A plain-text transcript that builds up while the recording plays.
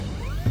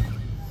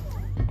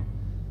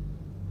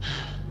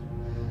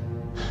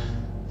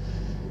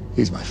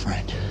He's my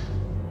friend.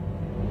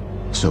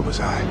 So was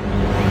I.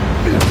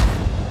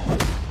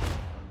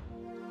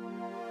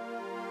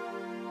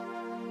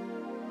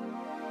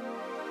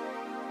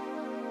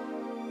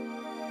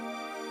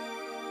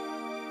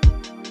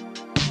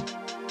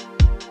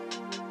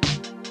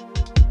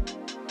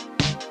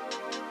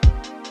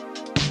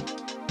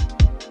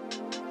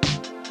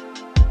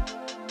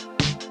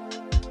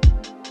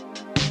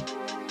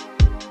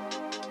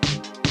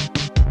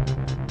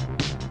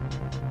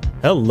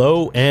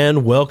 Hello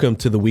and welcome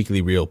to the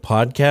Weekly Reel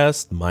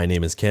podcast. My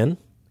name is Ken.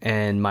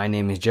 And my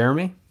name is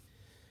Jeremy.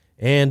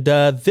 And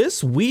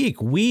this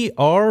week we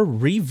are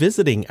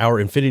revisiting our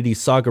Infinity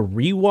Saga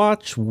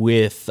rewatch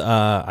with,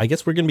 I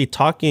guess we're going to be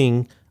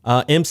talking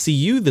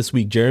MCU this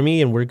week,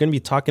 Jeremy. And we're going to be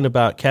talking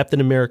about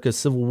Captain America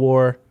Civil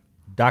War,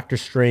 Doctor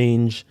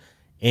Strange,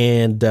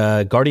 and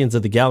Guardians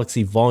of the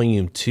Galaxy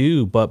Volume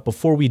 2. But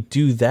before we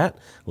do that,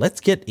 let's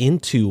get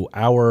into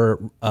our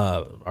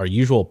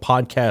usual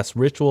podcast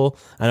ritual.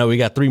 I know we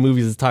got 3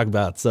 movies to talk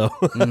about, so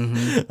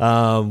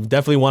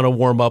definitely want to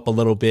warm up a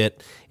little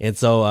bit. And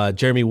so,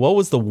 Jeremy, what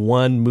was the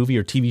one movie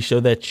or TV show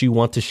that you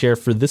want to share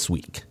for this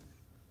week?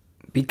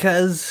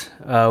 Because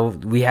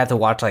we had to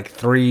watch like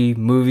 3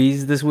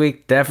 movies this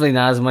week, definitely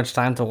not as much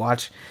time to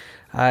watch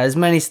as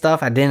many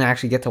stuff. I didn't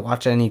actually get to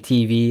watch any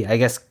TV, I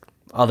guess,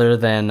 other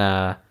than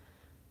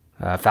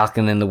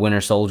Falcon and the Winter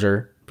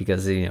Soldier,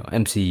 because,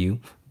 MCU.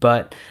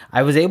 But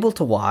I was able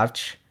to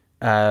watch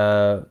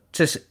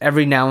just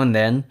every now and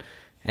then,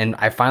 and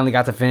I finally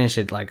got to finish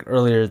it like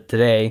earlier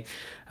today.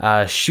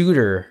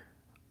 Shooter,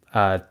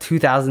 the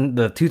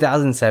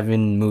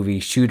 2007 movie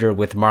Shooter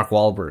with Mark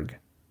Wahlberg.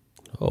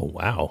 Oh,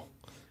 wow.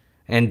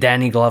 And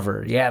Danny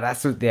Glover.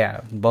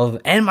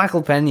 Both. And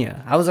Michael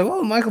Pena. I was like,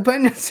 oh, Michael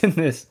Pena's in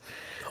this.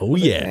 Oh,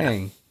 yeah.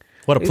 Dang.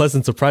 What a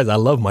pleasant surprise. I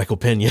love Michael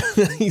Pena.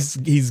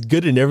 He's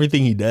good in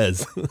everything he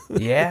does.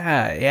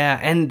 Yeah.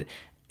 And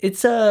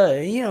it's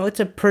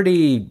a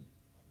pretty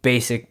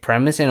basic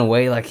premise in a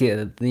way. Like,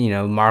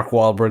 Mark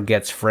Wahlberg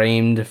gets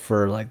framed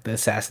for like the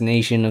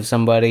assassination of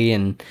somebody,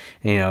 and,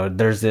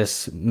 there's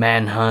this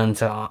manhunt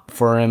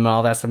for him and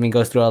all that stuff. And he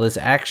goes through all this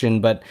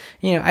action. But,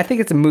 I think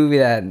it's a movie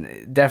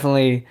that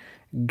definitely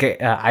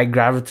I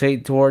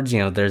gravitate towards.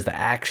 There's the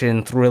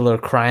action, thriller,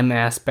 crime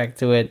aspect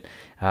to it.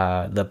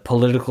 The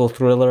political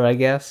thriller, I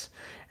guess.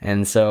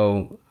 And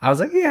so I was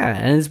like, yeah,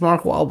 and it's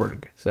Mark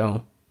Wahlberg.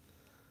 So,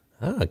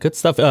 good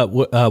stuff.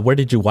 Where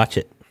did you watch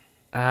it?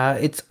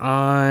 It's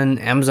on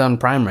Amazon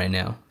Prime right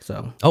now.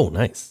 So, oh,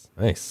 nice.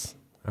 All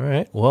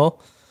right.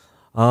 Well,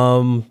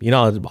 I'll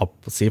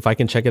see if I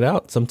can check it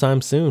out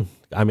sometime soon.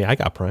 I mean, I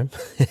got Prime.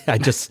 I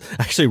just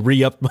actually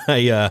re-upped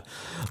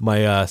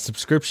my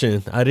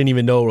subscription. I didn't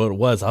even know what it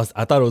was.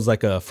 I thought it was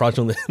like a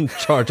fraudulent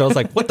charge. I was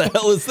like, what the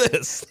hell is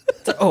this?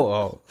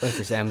 That's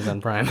just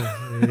Amazon Prime.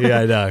 Yeah,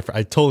 I know.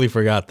 I totally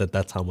forgot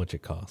that's how much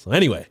it costs. So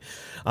anyway,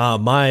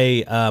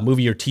 my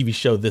movie or TV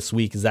show this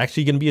week is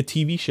actually going to be a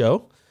TV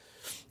show.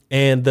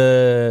 And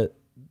the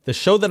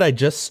show that I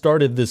just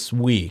started this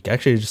week,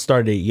 actually I just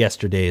started it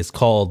yesterday, is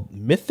called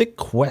Mythic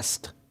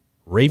Quest: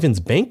 Raven's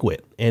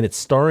Banquet, and it's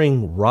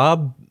starring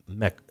Rob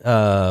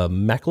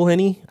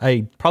McElhenney.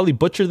 I probably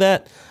butchered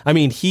that. I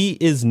mean, he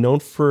is known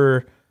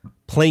for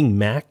playing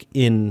Mac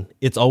in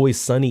It's Always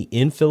Sunny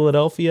in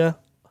Philadelphia,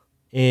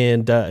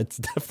 and it's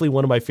definitely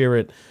one of my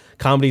favorite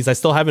comedies. I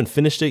still haven't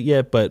finished it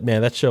yet, but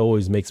man, that show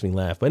always makes me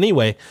laugh. But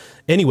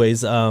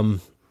anyways,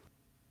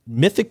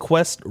 Mythic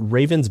Quest: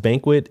 Raven's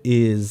Banquet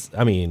it's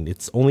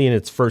only in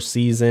its first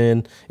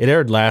season. It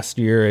aired last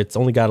year. It's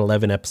only got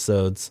 11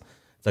 episodes.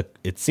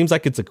 It seems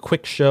like it's a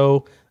quick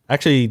show.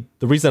 Actually,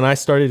 the reason I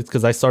started is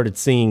because I started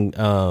seeing,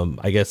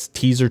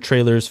 teaser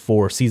trailers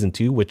for season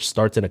 2, which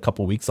starts in a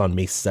couple weeks on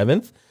May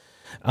 7th.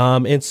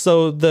 And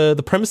so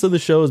the premise of the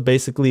show is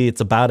basically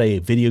it's about a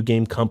video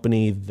game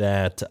company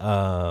that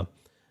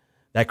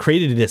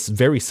created this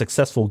very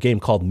successful game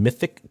called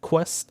Mythic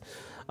Quest.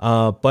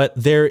 But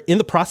they're in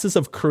the process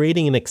of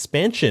creating an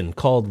expansion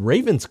called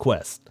Raven's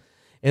Quest.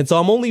 And so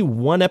I'm only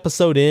 1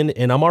 episode in,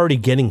 and I'm already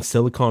getting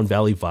Silicon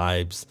Valley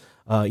vibes.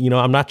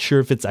 I'm not sure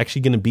if it's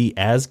actually going to be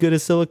as good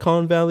as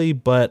Silicon Valley,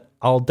 but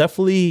I'll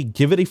definitely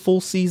give it a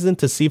full season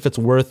to see if it's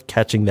worth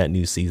catching that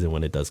new season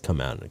when it does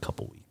come out in a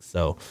couple weeks.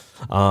 So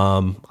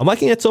I'm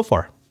liking it so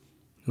far.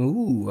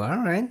 Ooh, all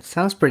right.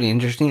 Sounds pretty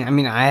interesting. I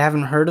mean, I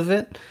haven't heard of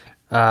it,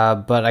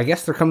 but I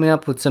guess they're coming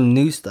up with some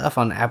new stuff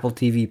on Apple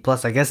TV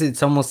Plus. I guess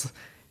it's almost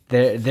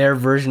their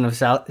version of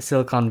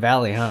Silicon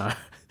Valley, huh?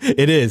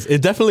 It is.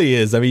 It definitely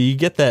is. I mean, you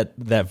get that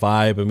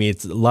vibe. I mean,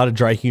 it's a lot of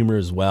dry humor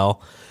as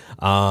well.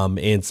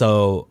 And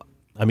so,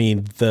 I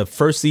mean, the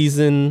first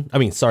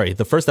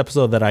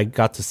episode that I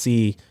got to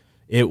see,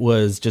 it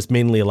was just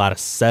mainly a lot of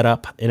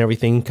setup and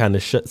everything, kind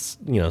of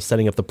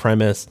setting up the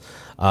premise.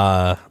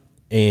 Rob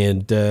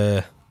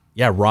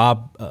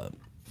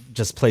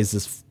just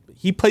plays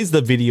he plays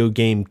the video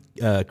game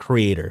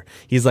creator.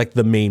 He's like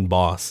the main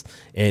boss,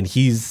 and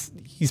he's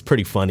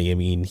pretty funny. I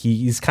mean,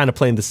 he's kind of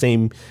playing the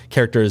same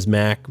character as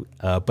Mac,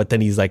 but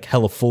then he's like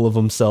hella full of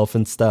himself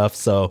and stuff.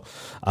 So,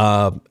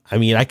 I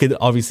mean, I could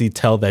obviously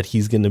tell that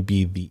he's going to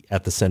be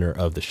at the center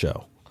of the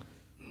show.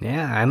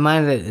 Yeah, I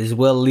might as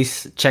well at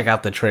least check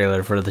out the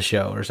trailer for the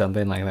show or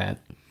something like that.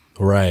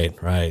 Right.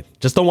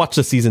 Just don't watch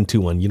the season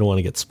 2 one. You don't want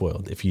to get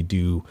spoiled if you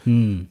do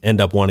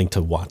end up wanting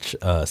to watch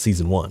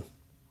season 1.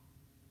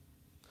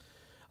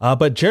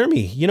 But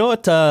Jeremy, you know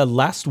what?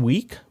 Last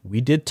week we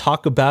did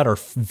talk about our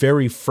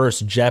very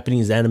first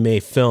Japanese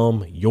anime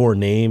film, Your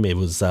Name. It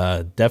was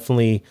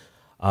definitely,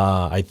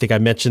 I think I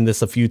mentioned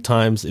this a few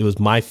times. It was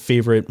my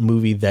favorite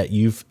movie that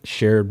you've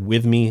shared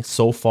with me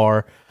so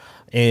far.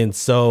 And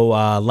so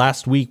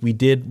last week we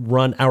did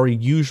run our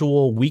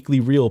usual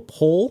weekly reel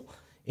poll.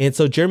 And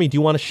so, Jeremy, do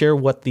you want to share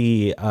what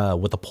the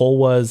poll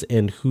was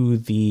and who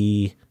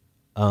the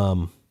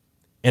and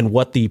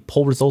what the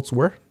poll results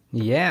were?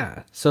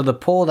 Yeah. So the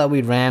poll that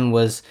we ran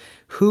was,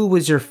 who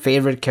was your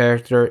favorite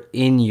character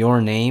in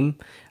Your Name?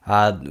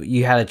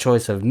 You had a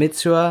choice of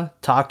Mitsuha,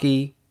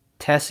 Taki,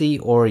 Tessie,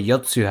 or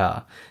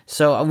Yotsuha.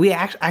 So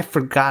I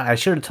forgot. I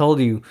should have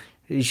told you.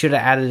 You should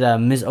have added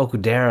Ms.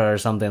 Okudera or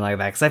something like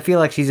that, because I feel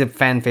like she's a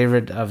fan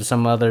favorite of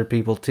some other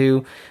people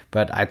too,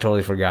 but I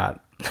totally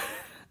forgot.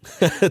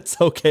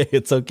 It's okay.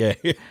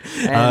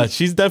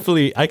 She's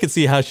definitely, I could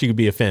see how she could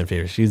be a fan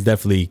favorite. She's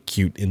definitely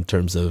cute in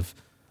terms of,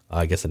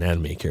 I guess, an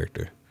anime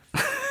character.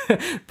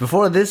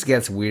 Before this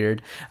gets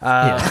weird.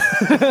 I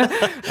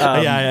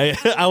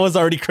was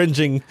already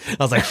cringing. I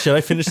was like, should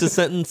I finish the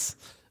sentence?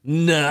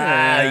 Nah,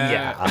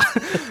 yeah.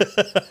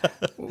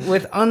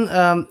 With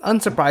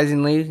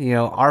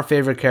unsurprisingly, our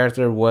favorite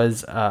character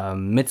was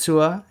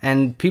Mitsuha,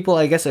 and people,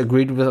 I guess,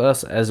 agreed with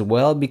us as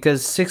well,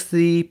 because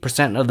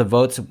 60% of the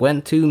votes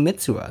went to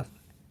Mitsuha.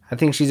 I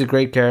think she's a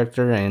great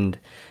character, and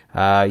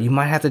you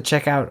might have to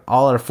check out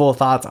all our full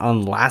thoughts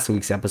on last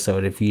week's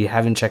episode if you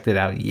haven't checked it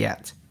out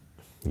yet.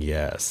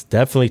 Yes,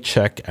 definitely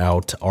check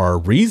out our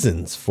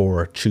reasons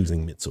for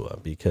choosing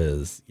Mitsuha,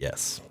 because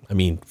yes, I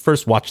mean,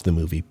 first watch the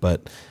movie,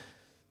 but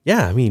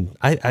yeah, I mean,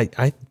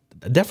 I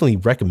definitely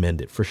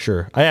recommend it for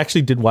sure. I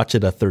actually did watch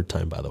it a third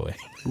time, by the way.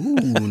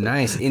 Ooh,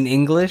 nice. In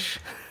English?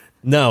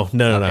 No.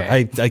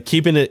 Okay. I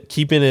keeping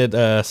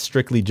it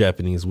strictly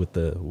Japanese with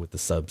the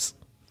subs.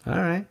 All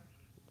right.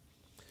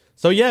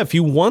 So yeah, if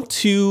you want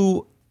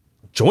to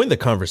join the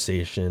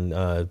conversation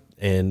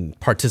and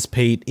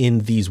participate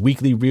in these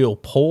weekly reel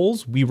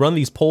polls, we run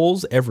these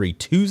polls every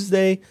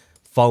Tuesday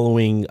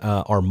following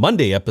our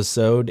Monday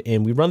episode,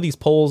 and we run these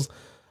polls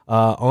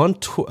on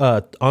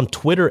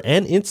Twitter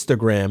and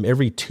Instagram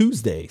every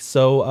Tuesday.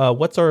 So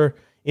what's our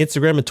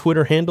Instagram and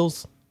Twitter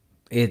handles?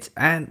 It's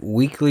at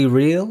Weekly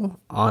Reel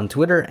on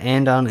Twitter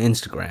and on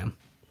Instagram.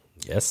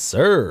 Yes,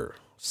 sir.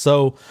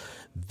 So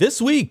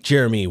this week,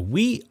 Jeremy,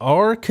 we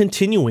are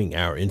continuing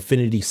our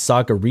Infinity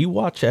Saga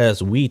rewatch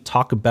as we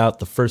talk about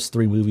the first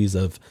 3 movies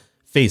of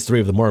Phase 3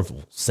 of the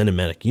Marvel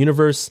Cinematic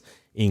Universe,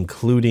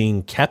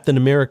 including Captain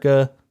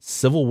America: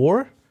 Civil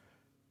War,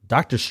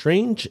 Doctor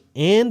Strange,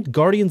 and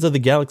Guardians of the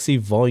Galaxy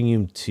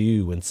Volume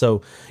 2. And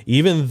so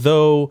even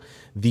though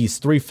these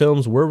 3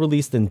 films were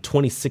released in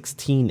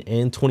 2016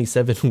 and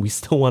 2017, we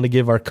still want to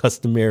give our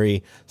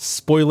customary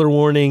spoiler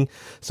warning.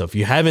 So if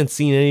you haven't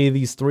seen any of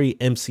these 3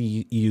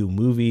 MCU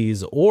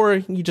movies, or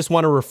you just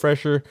want a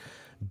refresher,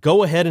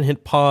 go ahead and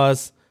hit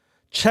pause,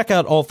 check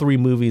out all 3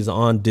 movies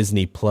on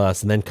Disney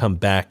Plus, and then come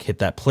back, hit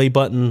that play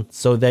button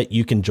so that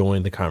you can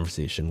join the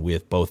conversation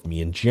with both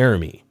me and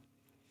Jeremy.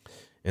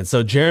 And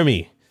so,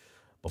 Jeremy,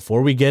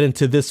 before we get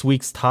into this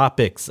week's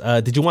topics,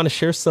 did you want to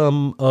share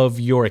some of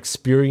your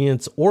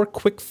experience or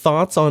quick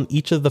thoughts on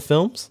each of the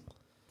films?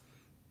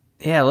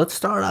 Yeah, let's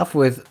start off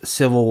with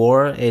Civil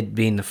War, it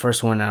being the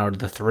first one out of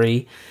the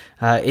 3.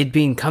 It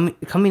being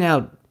coming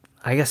out,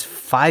 I guess,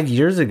 5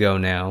 years ago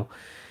now.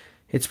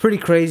 It's pretty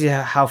crazy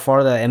how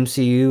far the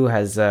MCU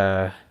has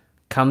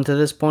come to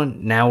this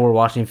point. Now we're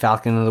watching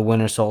Falcon and the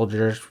Winter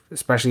Soldier,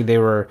 especially they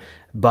were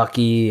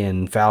Bucky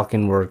and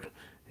Falcon were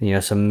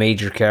some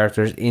major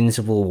characters in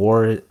Civil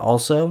War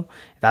also.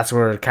 That's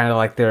where kind of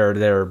like their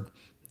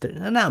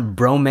not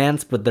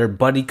bromance, but their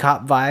buddy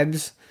cop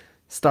vibes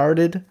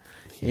started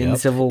in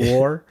Civil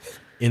War.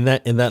 in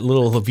that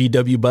little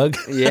VW bug.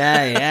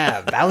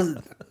 Yeah. That was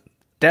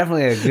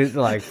definitely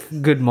a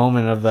good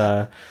moment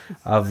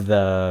of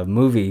the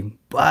movie.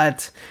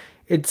 But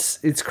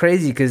it's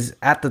crazy because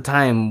at the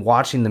time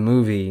watching the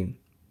movie,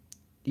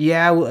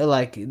 yeah,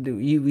 like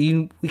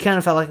we kind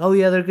of felt like, oh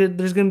yeah,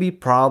 there's gonna be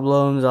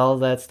problems, all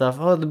that stuff.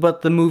 Oh,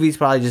 but the movie's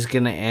probably just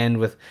gonna end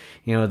with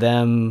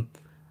them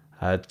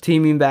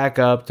teaming back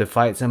up to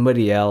fight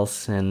somebody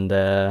else and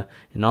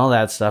all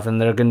that stuff, and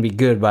they're gonna be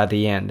good by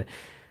the end.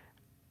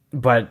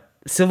 But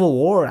Civil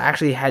War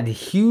actually had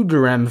huge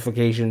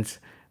ramifications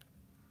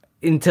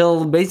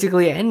until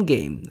basically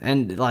Endgame,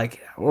 and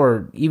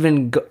or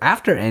even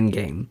after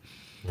Endgame.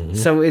 Mm-hmm.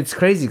 So it's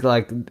crazy.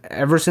 Like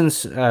ever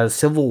since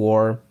Civil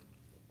War,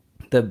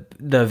 the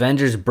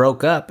Avengers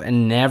broke up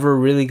and never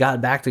really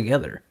got back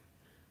together.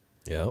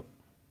 Yep.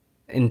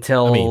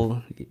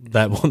 Until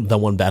that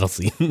one battle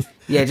scene.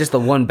 Yeah, just the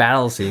one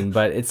battle scene,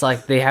 but it's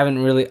like they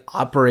haven't really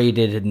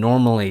operated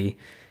normally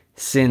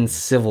since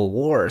Civil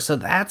War. So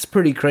that's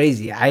pretty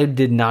crazy. I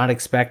did not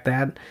expect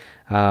that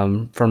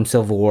from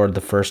Civil War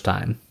the first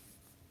time.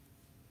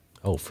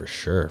 Oh, for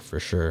sure, for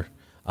sure.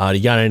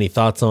 You got any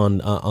thoughts on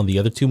the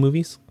other two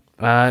movies?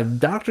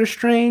 Doctor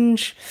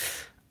Strange,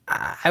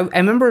 I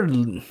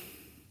remember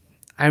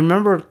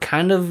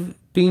kind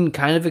of being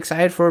kind of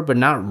excited for it, but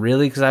not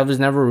really, because I was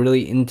never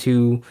really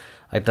into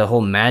like the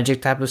whole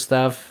magic type of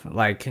stuff.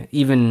 Like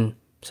even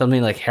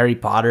something like Harry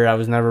Potter, I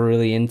was never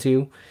really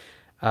into.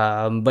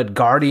 But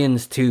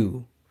Guardians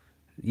 2,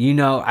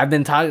 I've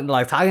been talking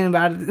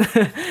about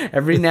it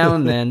every now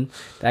and then.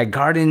 That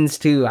Guardians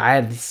 2, I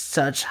had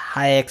such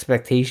high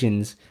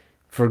expectations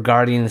for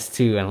Guardians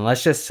 2, and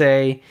let's just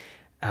say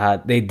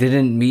they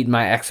didn't meet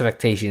my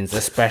expectations,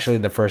 especially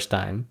the first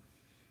time.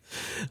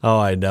 Oh,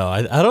 I know.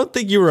 I don't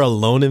think you were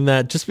alone in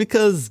that, just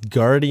because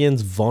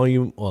Guardians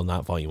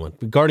not Volume 1,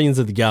 but Guardians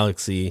of the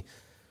Galaxy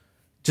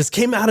just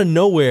came out of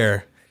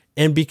nowhere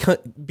and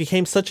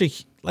became such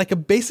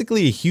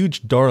basically a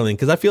huge darling.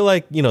 Because I feel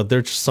like,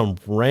 there's just some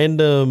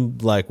random,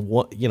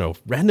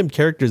 random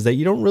characters that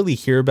you don't really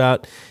hear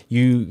about.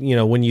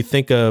 When you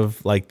think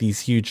of like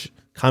these huge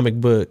comic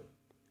book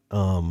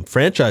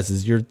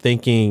franchises, you're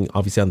thinking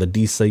obviously on the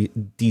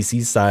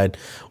DC side.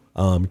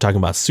 You're talking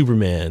about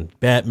Superman,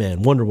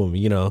 Batman, Wonder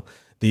Woman,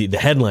 the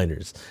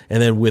headliners.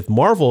 And then with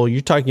Marvel,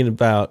 you're talking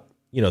about,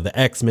 the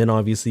X-Men,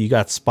 obviously. You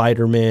got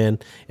Spider-Man.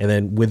 And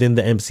then within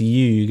the MCU,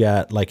 you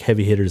got like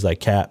heavy hitters like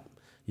Cap.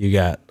 You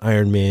got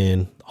Iron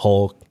Man,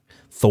 Hulk,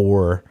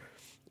 Thor.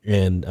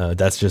 And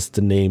that's just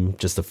to name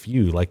just a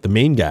few, like the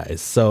main guys.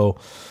 So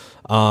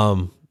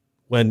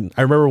when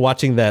I remember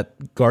watching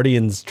that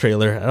Guardians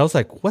trailer, and I was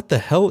like, what the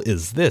hell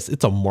is this?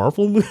 It's a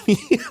Marvel movie?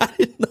 I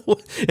didn't know.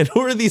 And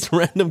who are these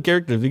random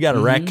characters? We got a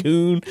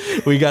raccoon.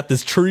 We got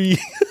this tree.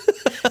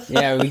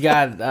 Yeah, we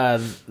got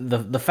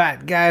the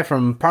fat guy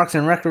from Parks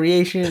and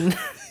Recreation.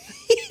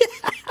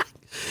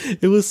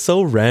 It was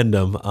so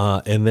random.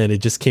 And then it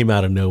just came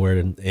out of nowhere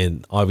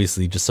and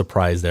obviously just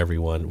surprised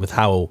everyone with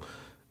how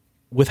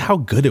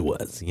good it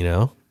was,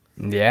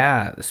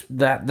 Yeah,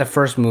 that the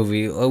first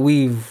movie,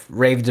 we've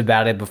raved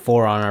about it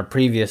before on our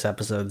previous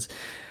episodes.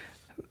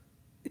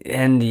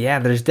 And yeah,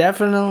 there's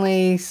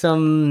definitely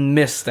some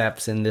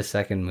missteps in this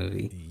second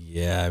movie.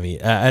 Yeah, I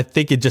mean, I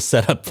think it just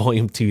set up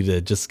Volume 2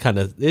 to just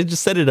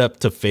set it up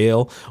to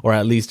fail, or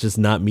at least just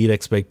not meet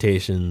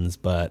expectations.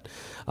 But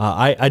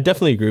I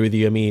definitely agree with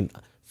you. I mean,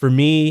 for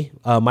me,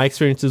 my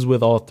experiences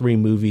with all three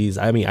movies,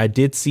 I mean, I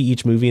did see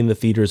each movie in the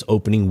theaters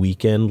opening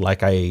weekend,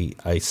 like I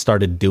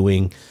started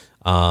doing,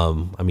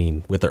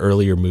 with the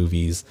earlier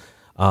movies.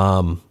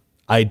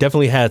 I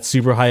definitely had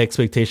super high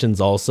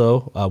expectations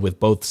also with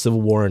both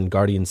Civil War and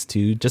Guardians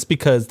 2, just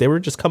because they were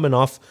just coming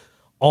off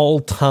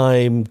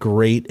all-time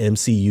great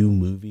MCU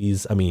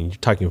movies. I mean, you're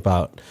talking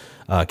about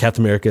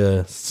Captain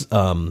America,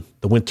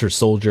 The Winter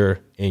Soldier,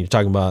 and you're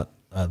talking about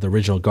the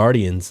original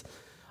Guardians.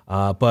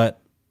 But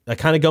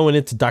kind of going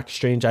into Doctor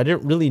Strange, I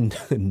didn't really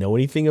know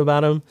anything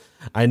about him.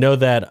 I know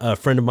that a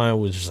friend of mine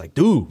was just like,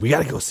 dude, we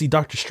got to go see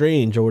Doctor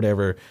Strange or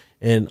whatever.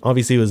 And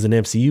obviously it was an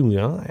MCU movie.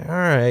 I'm like, all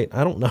right,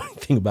 I don't know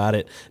anything about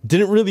it.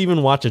 Didn't really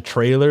even watch a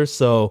trailer.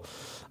 So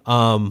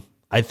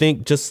I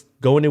think just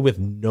going in with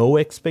no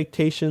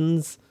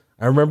expectations,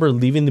 I remember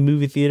leaving the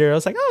movie theater. I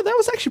was like, oh, that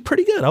was actually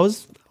pretty good. I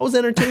was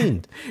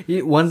entertained.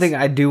 One thing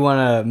I do want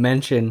to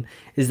mention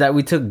is that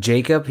we took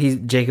Jacob.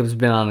 Jacob's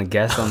been on a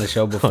guest on the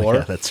show before. Oh,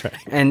 yeah, that's right.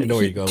 And I know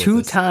where you're going with two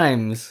this.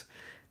 times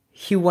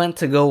he went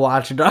to go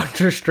watch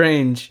Doctor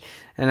Strange.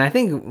 And I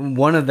think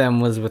one of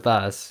them was with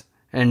us.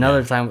 And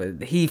another time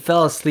he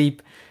fell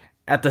asleep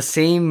at the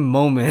same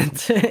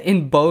moment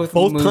in both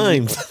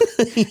times.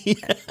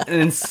 Yeah.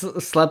 And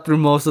slept through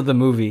most of the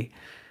movie.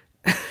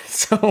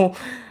 So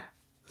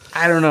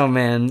I don't know,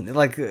 man.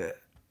 Like,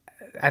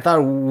 I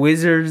thought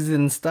wizards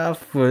and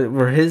stuff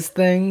were his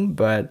thing,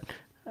 but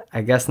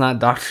I guess not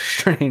Doctor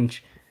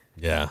Strange.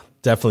 Yeah,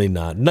 definitely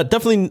not.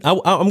 Definitely,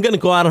 I'm going to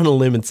go out on a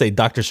limb and say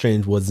Doctor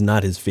Strange was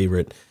not his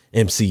favorite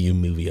MCU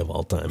movie of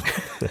all time.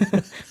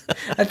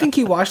 I think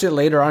he watched it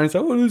later on. He's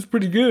like, oh, it was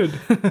pretty good.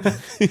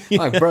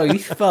 Like, bro, you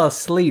fell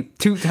asleep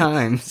 2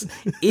 times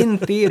in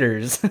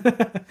theaters.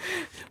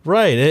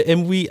 Right.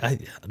 And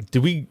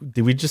did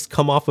we just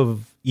come off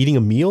of eating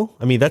a meal?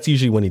 I mean, that's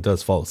usually when he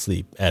does fall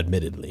asleep,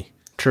 admittedly.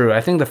 True. I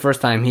think the first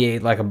time he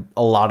ate like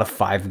a lot of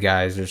Five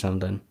Guys or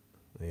something.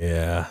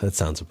 Yeah, that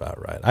sounds about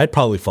right. I'd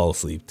probably fall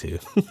asleep too.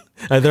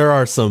 There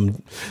are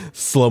some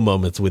slow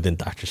moments within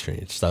Doctor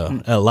Strange,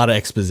 so a lot of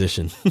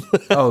exposition.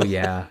 Oh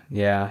yeah,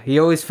 yeah. He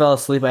always fell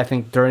asleep. I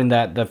think during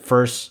the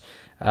first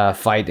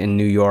fight in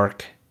New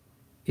York,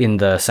 in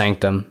the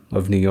Sanctum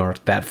of New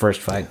York. That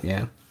first fight,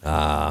 yeah.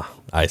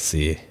 I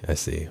see.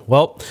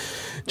 Well,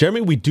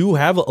 Jeremy, we do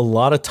have a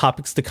lot of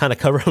topics to kind of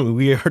cover. I mean,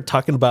 we are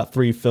talking about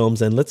 3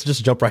 films, and let's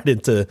just jump right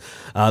into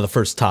the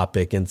first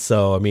topic. And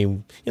so, I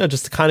mean,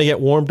 just to kind of get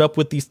warmed up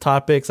with these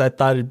topics, I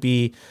thought it'd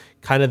be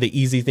kind of the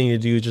easy thing to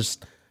do,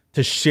 just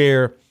to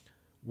share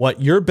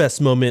what your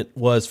best moment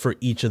was for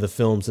each of the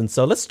films. And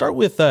so let's start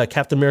with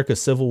Captain America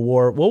Civil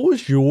War. What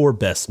was your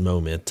best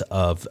moment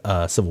of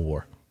Civil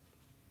War?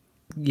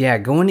 Yeah,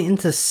 going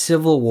into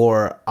Civil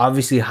War,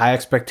 obviously high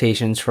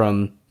expectations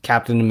from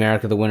Captain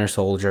America, the Winter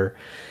Soldier.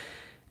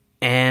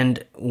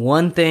 And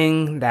one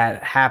thing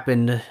that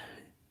happened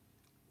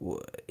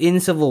in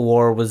Civil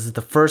War was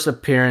the first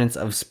appearance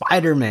of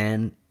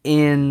Spider-Man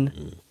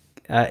in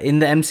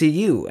the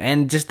MCU,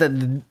 and just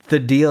the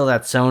deal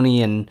that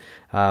Sony and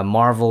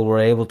Marvel were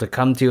able to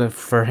come to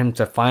for him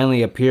to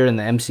finally appear in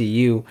the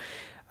MCU.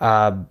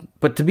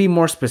 But to be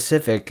more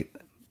specific,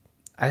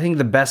 I think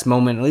the best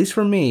moment, at least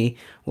for me,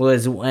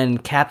 was when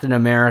Captain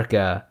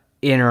America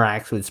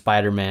interacts with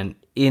Spider-Man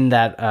in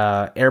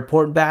that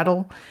airport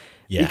battle.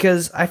 Yeah.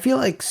 Because I feel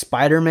like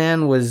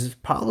Spider-Man was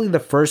probably the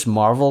first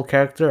Marvel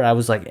character I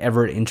was like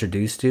ever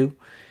introduced to.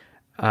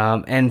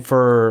 And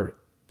for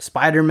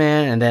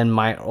Spider-Man and then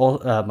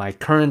my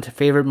current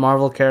favorite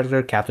Marvel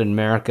character, Captain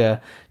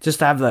America, just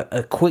to have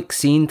a quick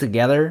scene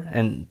together,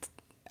 and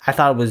I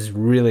thought it was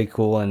really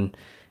cool, and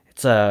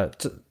it's a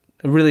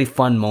really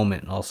fun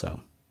moment also.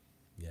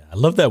 Yeah, I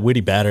love that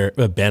witty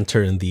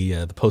banter in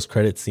the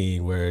post-credit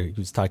scene where he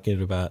was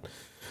talking about,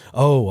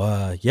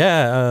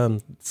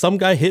 some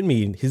guy hit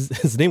me.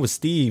 His name was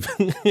Steve.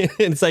 and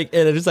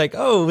it's like,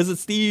 oh, was it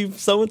Steve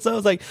so-and-so? I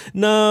was like,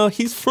 no,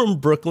 he's from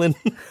Brooklyn.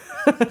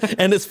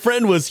 And his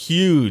friend was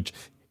huge.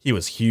 He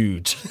was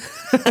huge.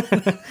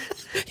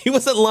 He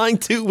wasn't lying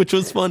too, which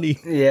was funny.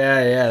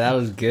 Yeah, that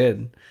was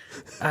good.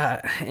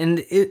 I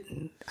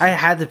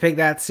had to pick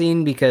that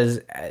scene because,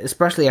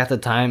 especially at the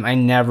time, I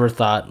never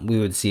thought we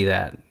would see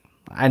that.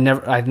 I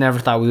never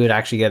thought we would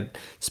actually get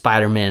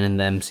Spider-Man in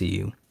the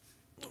MCU.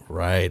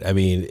 Right. I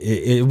mean,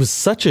 it was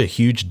such a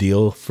huge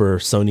deal for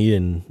Sony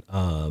and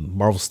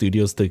Marvel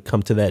Studios to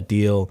come to that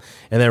deal.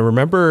 And I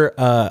remember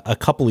a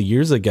couple of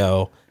years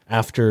ago,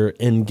 after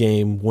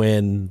Endgame,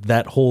 when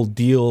that whole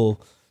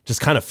deal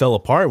just kind of fell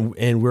apart,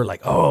 and we're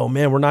like, oh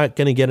man, we're not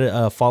going to get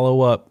a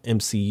follow-up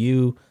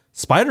MCU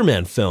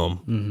Spider-Man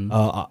film,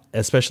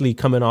 especially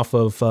coming off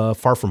of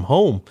Far From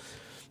Home.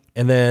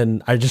 And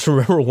then I just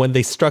remember when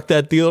they struck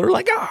that deal, we're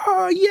like,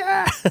 oh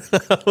yeah.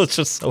 I was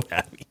just so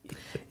happy.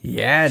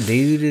 Yeah,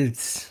 dude,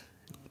 it's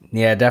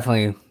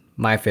definitely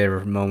my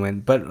favorite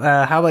moment. But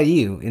how about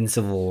you in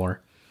Civil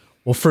War?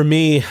 Well, for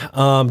me,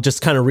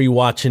 just kind of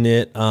rewatching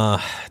it,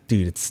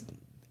 dude, it's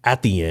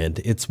at the end.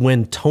 It's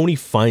when Tony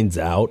finds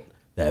out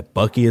that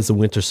Bucky is a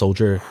Winter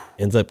Soldier,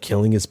 ends up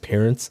killing his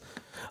parents.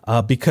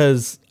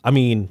 Because, I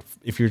mean,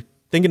 if you're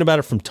thinking about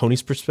it from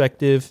Tony's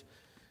perspective,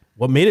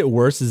 what made it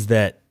worse is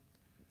that,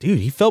 dude,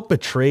 he felt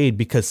betrayed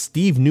because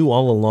Steve knew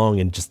all along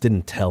and just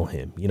didn't tell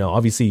him. You know,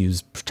 obviously he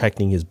was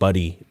protecting his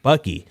buddy,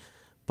 Bucky.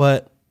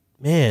 But,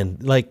 man,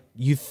 like,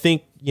 you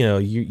think, you know,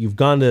 you've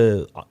gone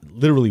to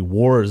literally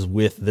wars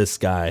with this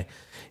guy,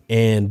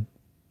 and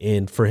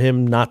for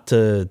him not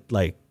to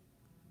like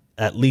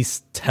at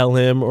least tell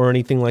him or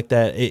anything like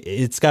that,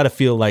 it's got to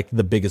feel like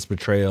the biggest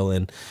betrayal.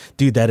 And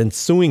dude, that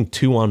ensuing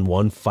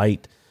 2-on-1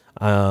 fight,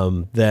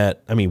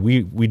 that, I mean,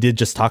 we did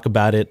just talk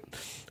about it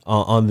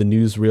on the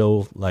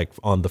newsreel, like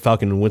on the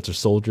Falcon and Winter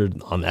Soldier,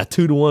 on that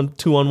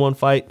 2-on-1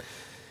 fight.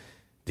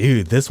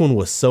 Dude, this one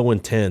was so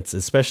intense,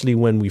 especially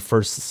when I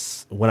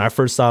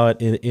first saw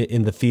it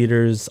in the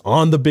theaters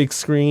on the big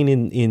screen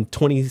in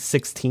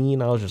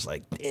 2016. I was just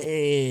like,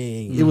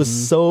 dang, it was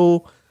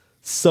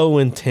so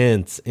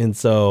intense. And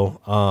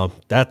so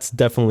that's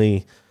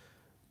definitely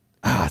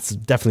it's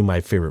definitely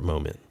my favorite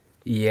moment.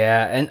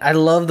 Yeah, and I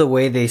love the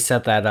way they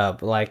set that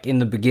up. Like in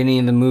the beginning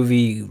of the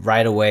movie,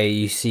 right away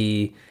you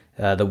see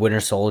the Winter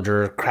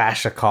Soldier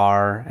crash a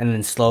car, and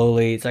then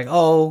slowly it's like,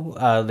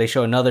 they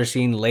show another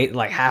scene late,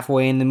 like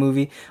halfway in the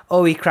movie.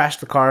 Oh, he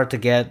crashed the car to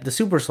get the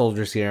Super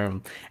Soldier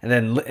Serum, and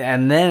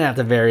then at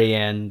the very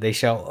end they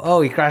show,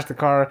 he crashed the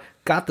car,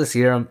 got the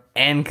serum,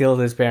 and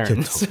killed his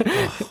parents.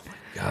 Oh,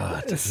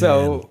 God.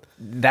 So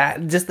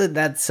man,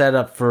 that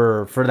setup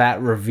for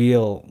that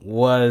reveal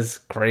was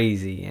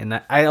crazy, and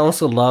I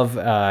also love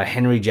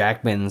Henry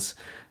Jackman's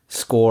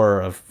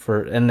score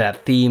and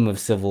that theme of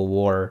Civil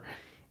War.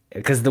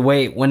 Because the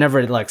way,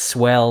 whenever it like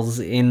swells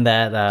in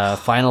that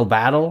final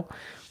battle,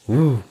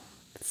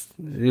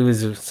 it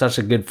was such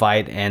a good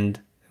fight, and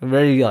a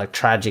very like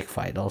tragic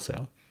fight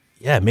also.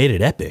 Yeah, it made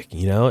it epic,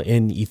 you know.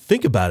 And you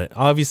think about it,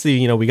 obviously,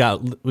 you know, we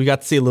got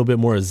to see a little bit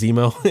more of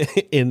Zemo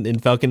in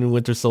Falcon and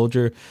Winter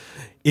Soldier.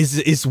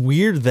 It's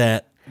weird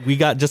that we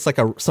got just like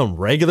some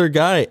regular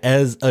guy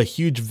as a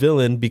huge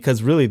villain,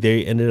 because really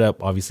they ended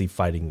up obviously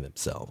fighting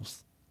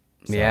themselves.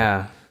 So.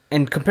 Yeah.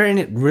 And comparing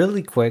it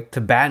really quick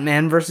to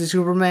Batman vs.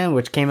 Superman,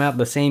 which came out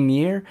the same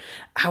year,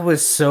 I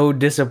was so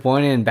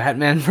disappointed in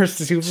Batman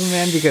vs.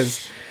 Superman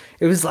because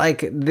it was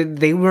like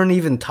they weren't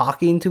even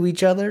talking to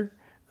each other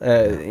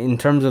in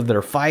terms of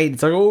their fight.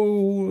 It's like,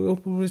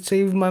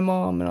 save my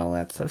mom and all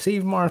that stuff,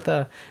 save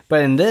Martha.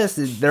 But in this,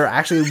 they're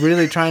actually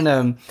really trying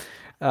to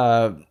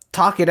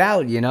talk it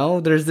out, you know?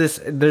 There is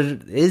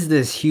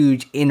this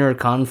huge inner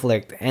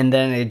conflict, and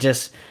then it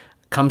just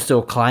comes to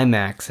a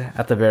climax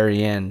at the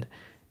very end.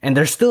 And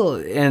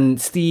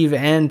Steve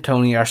and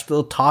Tony are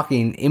still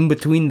talking in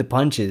between the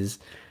punches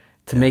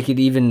to make it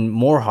even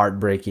more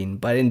heartbreaking.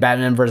 But in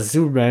Batman vs.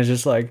 Superman, it's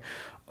just like,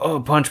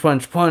 punch,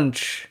 punch,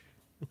 punch,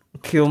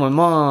 kill my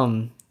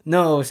mom.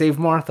 No, save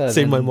Martha.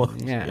 Save my mom.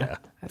 Yeah.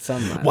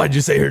 Something. Why'd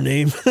you say her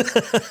name?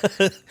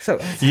 So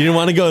You didn't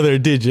want to go there,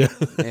 did you?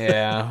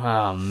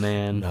 yeah. Oh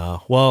man.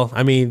 No. Well,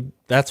 I mean,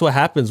 that's what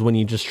happens when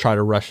you just try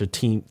to rush a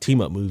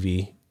team up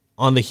movie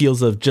on the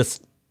heels of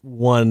just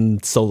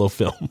one solo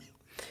film.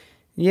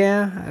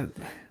 Yeah.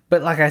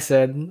 But like I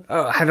said,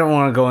 I don't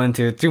want to go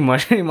into it too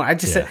much anymore. I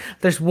just said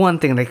there's one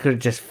thing they could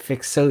have just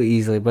fixed so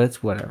easily, but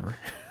it's whatever.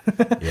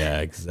 Yeah,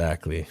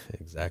 exactly.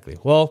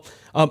 Well,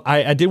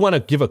 I did want to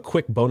give a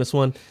quick bonus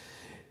one.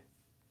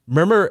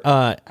 Remember,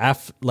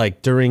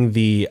 during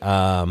the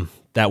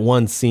that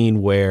one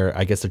scene where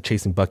I guess they're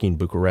chasing Bucky in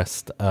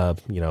Bucharest.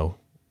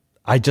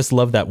 I just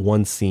love that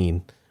one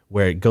scene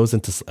where it goes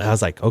into. I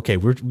was like, okay,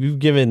 we've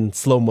given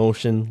slow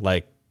motion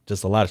like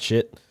just a lot of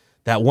shit.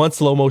 That one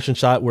slow motion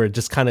shot where it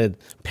just kind of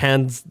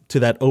pans to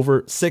that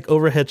sick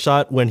overhead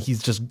shot when he's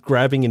just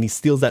grabbing and he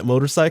steals that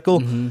motorcycle.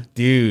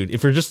 Dude,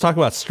 if we're just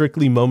talking about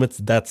strictly moments,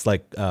 that's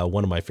like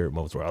one of my favorite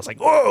moments where I was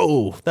like,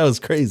 whoa, that was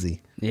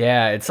crazy.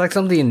 Yeah, it's like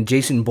something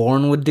Jason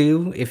Bourne would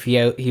do if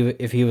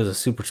he was a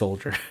super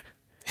soldier.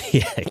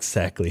 Yeah,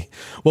 exactly.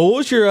 Well, what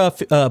was your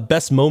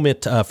best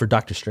moment for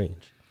Doctor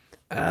Strange?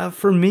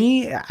 For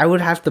me, I would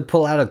have to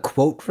pull out a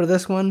quote for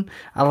this one.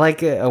 I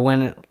like it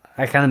when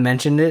I kind of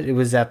mentioned it. It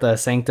was at the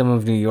Sanctum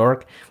of New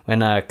York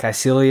when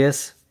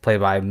Caecilius, played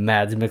by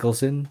Mads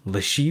Mikkelsen,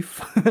 Le Chief,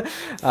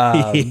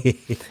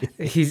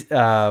 he's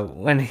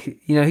when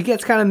he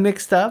gets kind of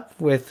mixed up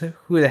with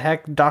who the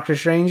heck Doctor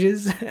Strange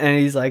is, and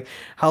he's like,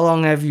 "How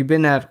long have you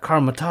been at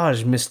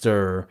Carmitage,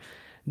 Mister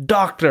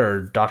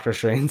Doctor?" Doctor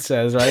Strange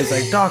says, right? He's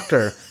like,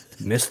 "Doctor,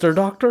 Mister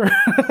Doctor."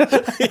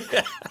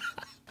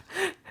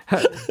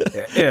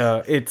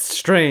 Yeah, it's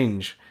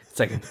strange. It's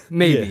like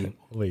maybe. Yeah.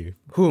 Wait.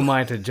 Who am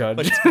I to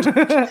judge?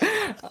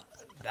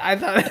 I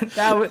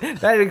thought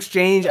that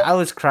exchange, I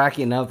was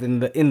cracking up in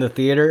the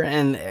theater,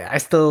 and I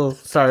still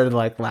started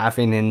like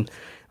laughing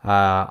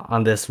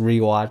on this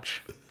rewatch.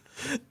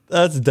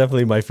 That's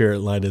definitely my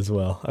favorite line as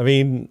well. I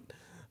mean,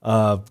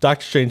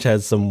 Doctor Strange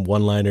has some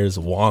one-liners.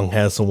 Wong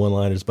has some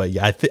one-liners, but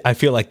yeah, I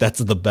feel like that's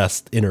the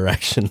best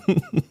interaction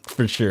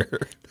for sure.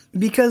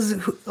 Because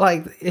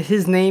like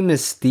his name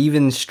is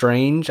Stephen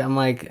Strange. I'm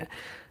like,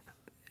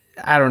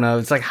 I don't know.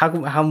 It's like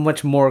how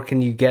much more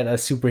can you get a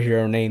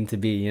superhero name to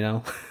be?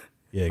 Yeah,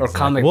 exactly. Or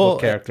comic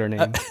book character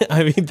name.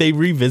 I mean, they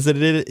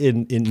revisited it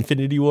in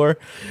Infinity War.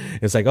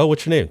 It's like, oh,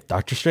 what's your name?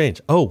 Doctor Strange.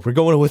 Oh, we're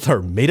going with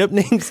our made-up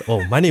names.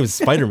 Oh, my name is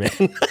Spider-Man.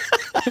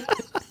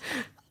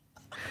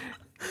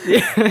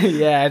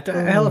 Yeah, I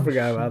hella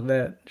forgot about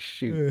that.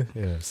 Shoot.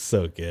 Yeah,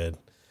 so good.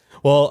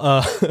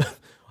 Well,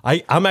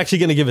 I'm actually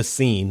going to give a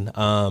scene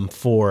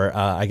for,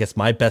 I guess,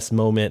 my best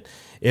moment.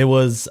 It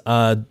was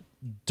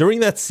during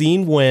that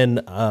scene when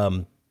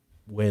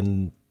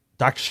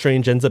Doctor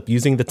Strange ends up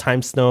using the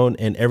time stone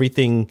and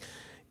everything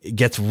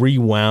gets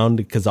rewound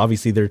because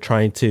obviously they're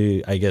trying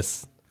to, I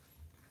guess,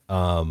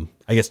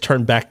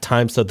 turn back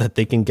time so that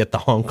they can get the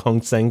Hong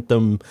Kong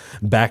Sanctum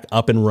back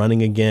up and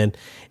running again.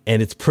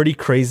 And it's pretty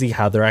crazy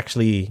how they're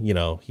actually,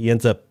 he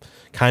ends up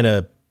kind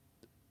of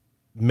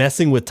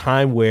messing with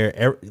time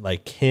where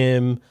like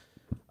him,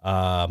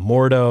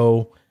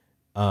 Mordo,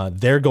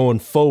 they're going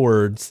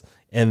forwards.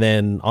 And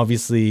then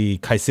obviously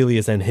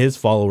Caecilius and his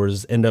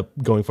followers end up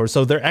going forward.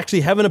 So they're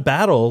actually having a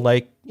battle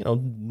like,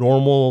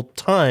 normal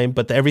time,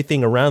 but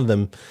everything around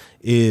them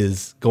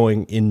is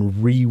going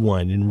in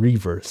rewind, in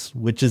reverse,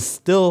 which is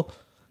still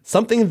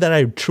something that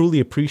I truly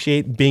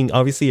appreciate, being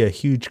obviously a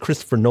huge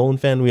Christopher Nolan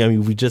fan.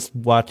 We just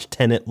watched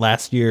Tenet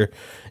last year,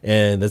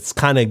 and that's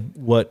kind of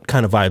what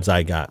kind of vibes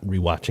I got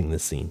rewatching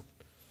this scene.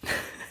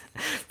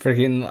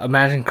 Freaking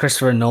imagine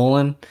Christopher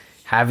Nolan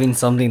having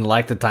something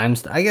like the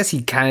times. I guess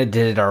he kind of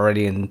did it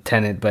already in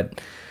Tenet,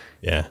 but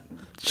yeah,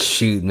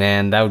 shoot,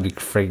 man, that would be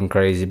freaking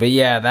crazy. But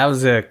yeah, that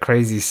was a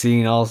crazy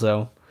scene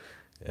also.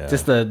 Yeah.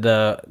 Just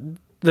the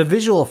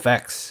visual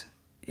effects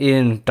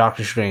in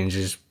Doctor Strange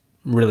is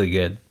really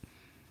good.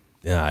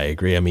 Yeah, I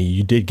agree. I mean,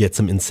 you did get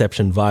some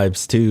Inception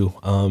vibes too,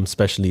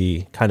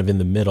 especially kind of in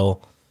the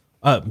middle,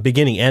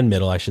 beginning and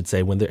middle, I should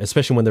say,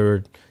 especially when they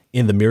were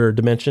in the mirror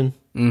dimension.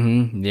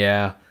 Mm-hmm.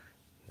 Yeah.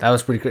 That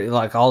was pretty crazy.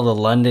 Like all the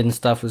London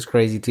stuff was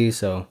crazy too.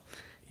 So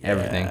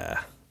everything.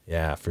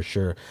 Yeah, for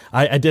sure.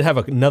 I did have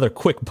another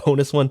quick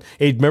bonus one.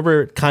 Hey,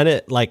 remember kind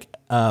of like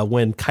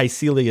when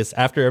Caecilius,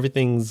 after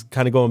everything's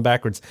kind of going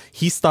backwards,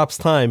 he stops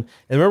time.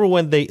 And remember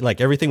when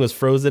everything was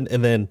frozen,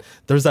 and then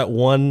there's that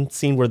one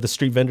scene where the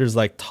street vendor's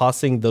like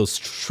tossing those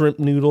shrimp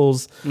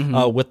noodles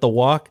with the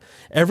wok.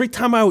 Every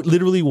time I would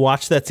literally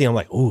watch that scene, I'm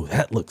like, ooh,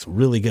 that looks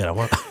really good.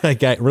 I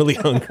got really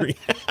hungry.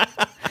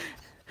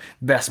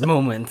 Best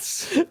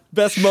moments.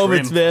 Best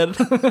moments, man.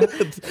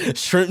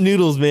 Shrimp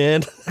noodles,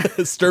 man.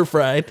 Stir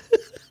fried.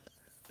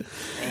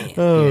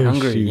 Oh,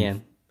 hungry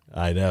again.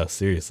 I know,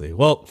 seriously.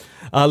 Well,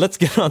 let's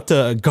get on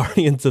to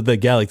Guardians of the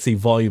Galaxy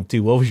Volume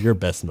 2. What was your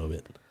best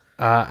moment?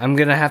 I'm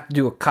going to have to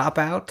do a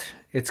cop-out.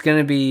 It's going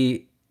to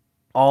be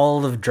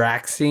all of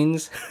Drax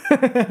scenes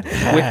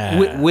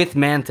with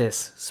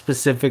Mantis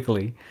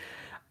specifically.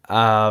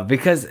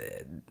 Because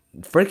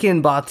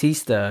freaking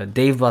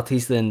Dave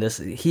Bautista in this,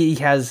 he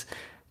has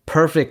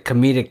perfect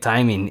comedic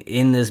timing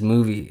in this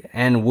movie,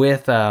 and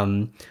with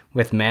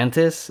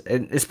Mantis,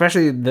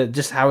 especially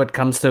just how it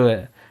comes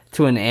to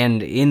an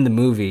end in the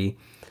movie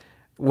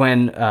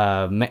when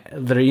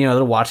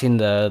they're watching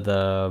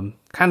the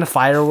kind of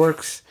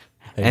fireworks,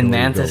 and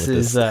Mantis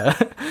is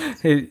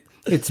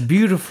it's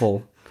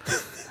beautiful,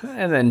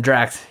 and then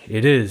Drax,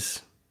 it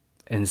is,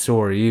 and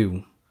so are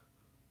you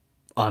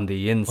on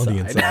the inside. On the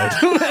inside.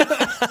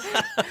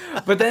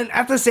 But then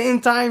at the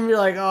same time, you're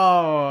like,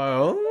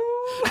 oh.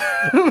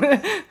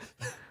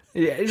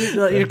 Yeah,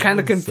 you're kind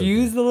of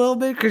confused a little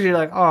bit because you're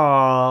like,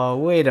 oh,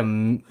 wait a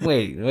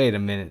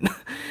minute.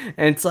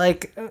 And it's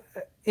like,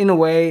 in a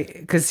way,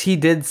 because he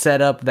did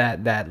set up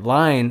that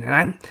line,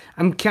 and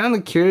I'm kind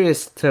of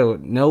curious to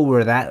know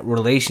where that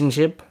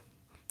relationship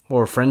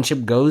or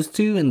friendship goes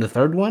to in the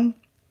third one.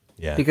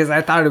 Yeah. Because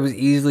I thought it was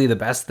easily the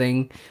best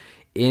thing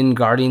in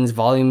Guardians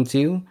Volume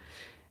 2.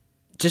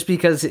 Just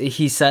because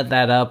he set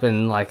that up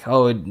and like,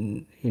 oh,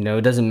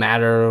 it doesn't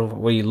matter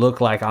what you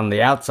look like on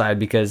the outside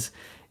because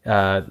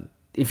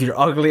if you're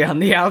ugly on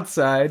the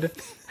outside,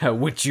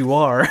 which you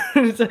are,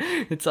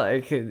 it's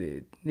like,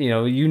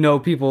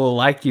 people will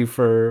like you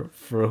for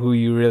who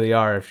you really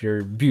are if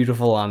you're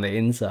beautiful on the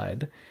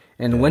inside.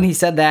 And when he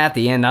said that at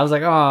the end, I was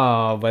like,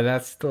 oh, but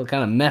that's still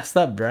kind of messed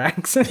up,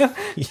 Drax. Yeah,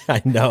 I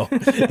know.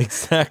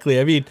 Exactly.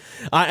 I mean,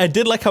 I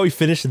did like how he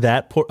finished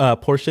that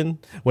portion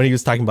when he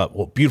was talking about,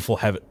 well, beautiful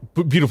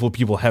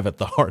people have it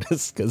the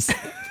hardest because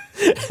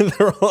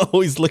they're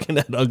always looking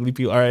at ugly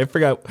people. All right, I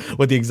forgot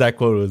what the exact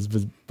quote was,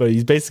 but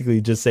he's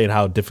basically just saying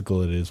how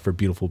difficult it is for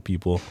beautiful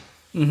people.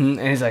 Mm-hmm.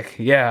 And he's like,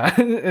 yeah.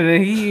 And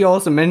then he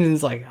also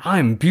mentions, like,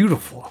 I'm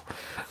beautiful.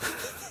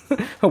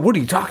 What are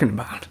you talking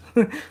about?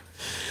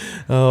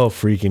 Oh,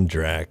 freaking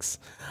Drax.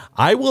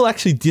 I will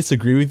actually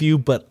disagree with you,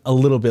 but a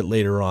little bit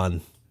later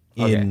on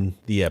in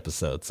the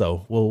episode.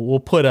 So we'll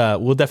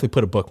definitely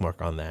put a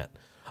bookmark on that.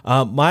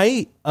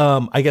 My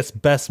I guess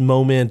best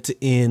moment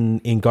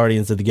in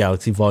Guardians of the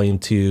Galaxy Volume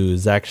 2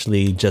 is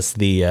actually just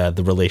the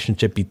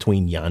relationship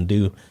between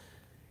Yondu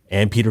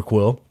and Peter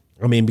Quill.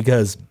 I mean,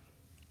 because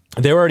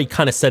they already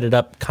kind of set it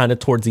up kind of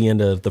towards the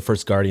end of the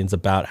first Guardians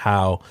about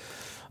how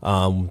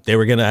they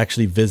were going to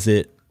actually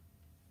visit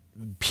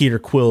Peter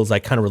Quill's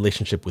like kind of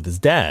relationship with his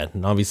dad.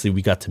 And obviously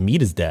we got to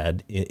meet his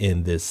dad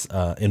in this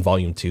in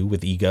Volume 2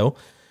 with Ego.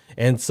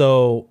 And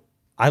so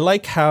I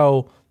like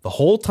how the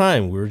whole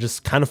time we were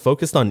just kind of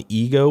focused on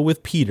Ego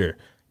with Peter,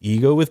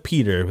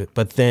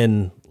 but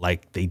then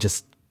like they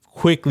just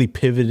quickly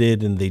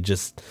pivoted and they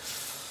just,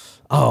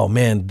 oh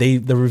man, they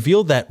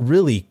revealed that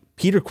really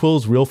Peter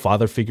Quill's real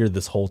father figure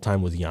this whole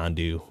time was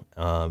Yondu.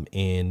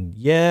 And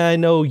yeah, I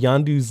know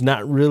Yondu's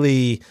not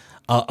really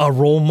a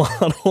role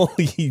model.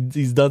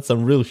 He's done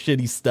some real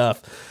shitty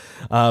stuff.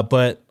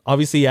 But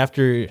obviously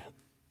after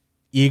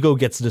Ego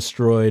gets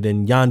destroyed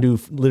and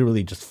Yondu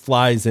literally just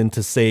flies in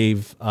to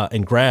save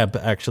and grab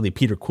actually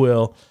Peter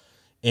Quill.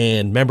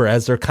 And remember,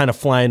 as they're kind of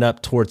flying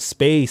up towards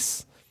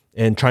space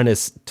and trying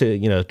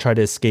to try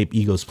to escape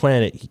Ego's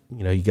planet,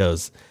 he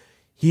goes,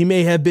 "He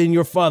may have been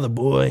your father,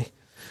 boy,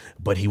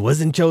 but he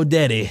wasn't your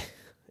daddy."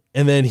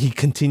 And then he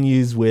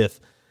continues with,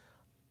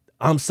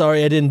 I'm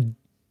sorry I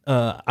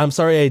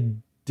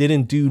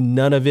didn't do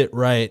none of it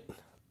right.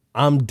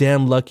 I'm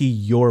damn lucky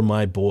you're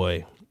my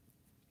boy."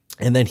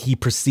 And then he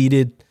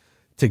proceeded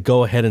to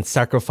go ahead and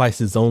sacrifice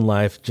his own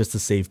life just to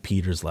save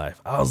Peter's life.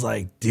 I was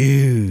like,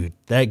 dude,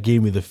 that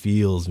gave me the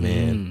feels,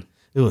 man.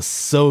 It was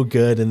so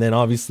good. And then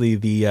obviously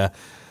the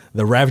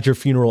Ravager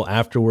funeral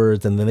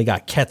afterwards, and then they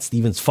got Cat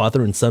Stevens'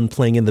 father and son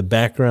playing in the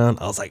background.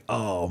 I was like,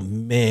 oh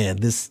man,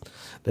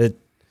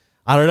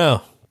 I don't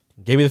know.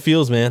 Gave me the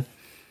feels, man.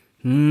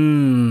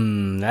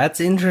 That's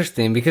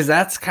interesting because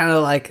that's kind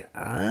of like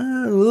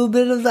a little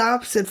bit of the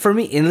opposite for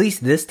me. At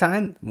least this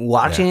time,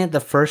 watching it the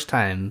first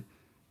time,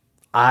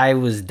 I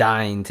was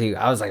dying too.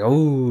 I was like,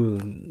 oh,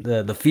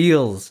 the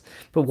feels.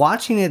 But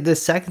watching it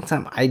this second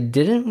time, I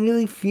didn't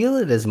really feel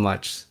it as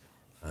much.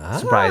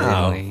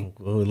 Surprisingly.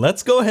 Well,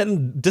 let's go ahead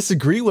and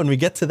disagree when we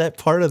get to that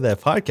part of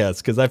that podcast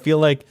because I feel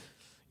like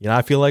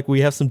we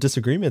have some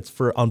disagreements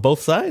on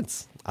both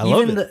sides. I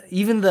love it.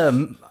 Even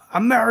the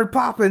I'm Mary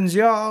Poppins,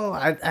 y'all.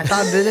 I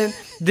thought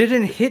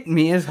didn't hit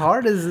me as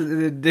hard as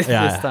it did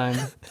this time.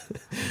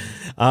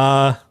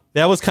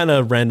 That was kind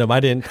of random. I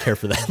didn't care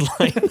for that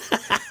line.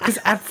 Because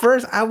at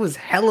first I was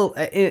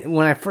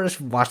when I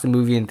first watched the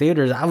movie in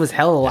theaters, I was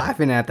hella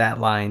laughing at that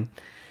line.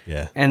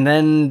 Yeah. And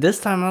then this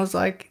time I was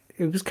like,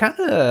 it was kind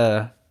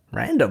of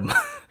random.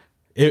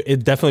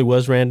 It definitely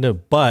was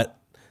random, but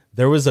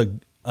there was an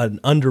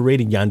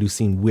underrated Yondu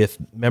scene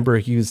remember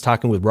he was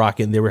talking with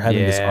Rocket and they were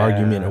having this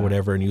argument or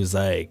whatever, and he was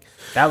like,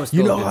 that was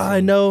how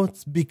I know?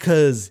 It's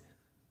because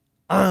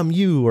I'm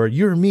you or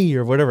you're me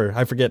or whatever.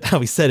 I forget how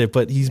he said it,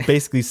 but he's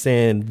basically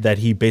saying that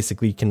he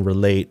basically can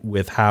relate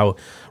with how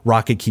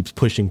Rocket keeps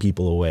pushing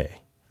people away.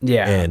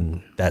 Yeah.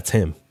 And that's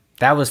him.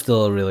 That was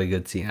still a really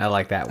good scene. I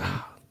like that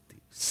one.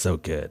 So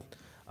good.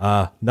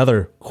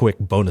 Another quick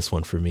bonus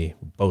one for me.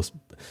 Both,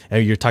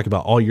 and you're talking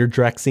about all your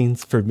Drax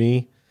scenes for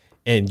me.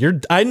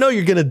 And I know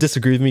you're gonna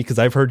disagree with me because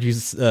I've heard you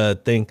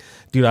think,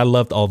 dude, I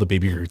loved all the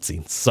Baby Groot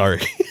scenes.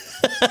 Sorry.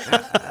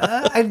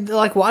 I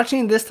like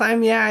watching it this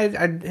time. Yeah,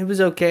 it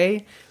was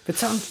okay, but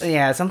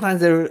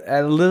sometimes they're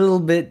a little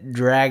bit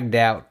dragged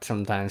out.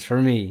 Sometimes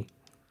for me.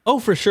 Oh,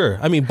 for sure.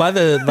 I mean, by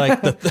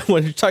the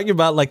when you're talking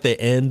about like the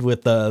end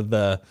with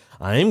the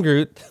I am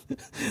Groot,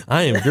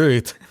 I am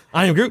Groot,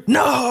 I am Groot.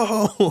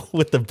 No,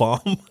 with the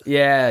bomb.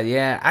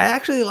 Yeah. I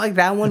actually like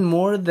that one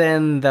more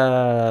than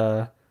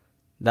the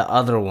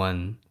other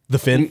one. The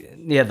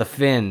fin? Yeah, the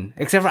fin.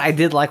 Except for I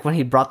did like when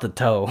he brought the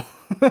toe.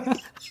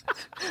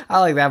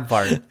 I like that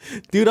part.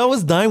 Dude, I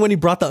was dying when he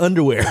brought the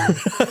underwear.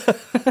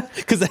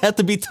 Because it had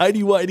to be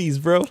tidy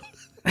whities, bro.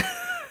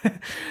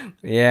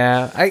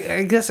 Yeah,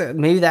 I guess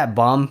maybe that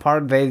bomb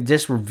part, they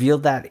just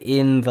revealed that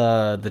in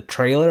the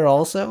trailer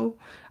also.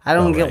 I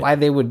don't get why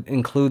they would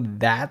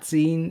include that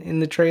scene in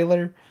the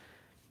trailer.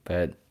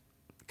 But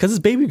because it's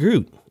Baby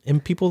Groot.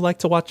 And people like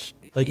to watch...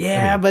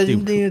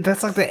 dude,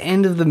 that's like the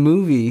end of the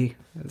movie.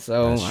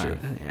 So, That's true.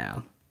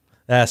 Yeah.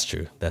 That's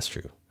true.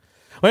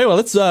 Well, anyway,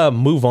 let's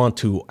move on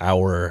to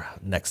our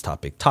next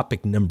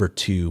topic number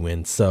 2.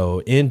 And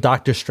so in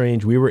Doctor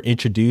Strange, we were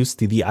introduced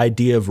to the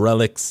idea of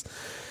relics.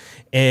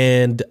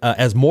 And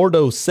as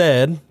Mordo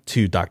said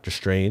to Doctor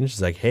Strange,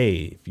 he's like,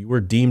 hey, if you were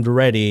deemed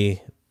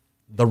ready,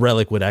 the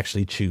relic would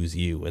actually choose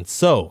you. And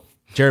so,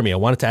 Jeremy, I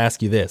wanted to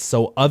ask you this.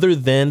 So other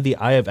than the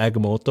Eye of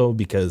Agamotto,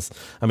 because,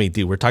 I mean,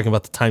 dude, we're talking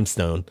about the Time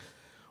Stone,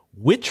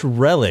 which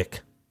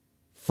relic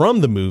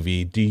from the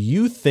movie do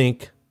you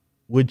think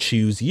would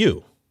choose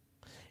you?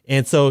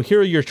 And so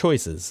here are your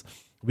choices.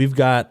 We've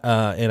got,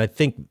 and I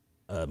think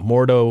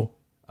Mordo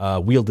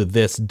wielded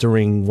this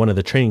during one of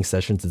the training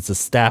sessions. It's a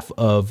staff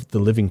of the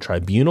Living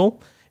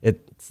Tribunal.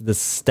 It's the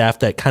staff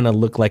that kind of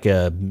looked like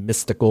a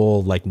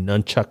mystical, like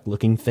nunchuck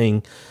looking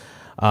thing.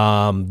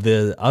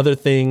 The other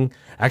thing,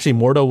 actually,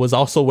 Mordo was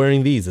also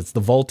wearing these. It's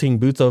the vaulting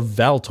boots of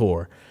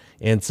Valtor.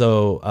 And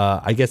so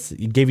I guess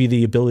it gave you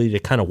the ability to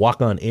kind of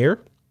walk on air.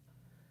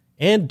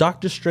 And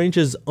Doctor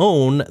Strange's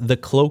own, the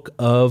Cloak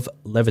of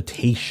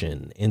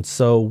Levitation. And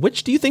so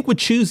which do you think would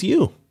choose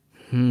you?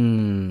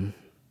 You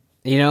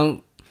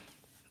know,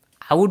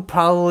 I would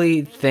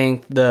probably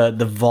think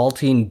the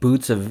vaulting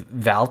boots of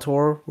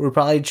Valtor would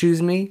probably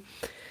choose me.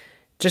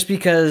 Just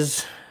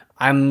because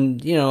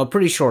I'm, a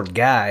pretty short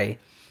guy.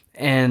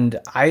 And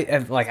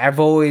I've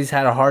always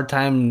had a hard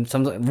time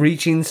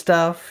reaching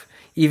stuff.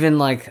 Even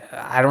like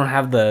I don't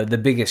have the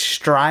biggest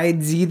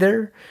strides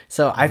either,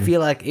 so I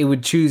feel like it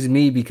would choose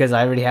me because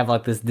I already have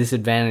like this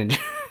disadvantage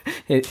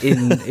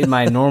in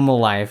my normal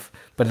life.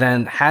 But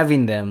then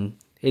having them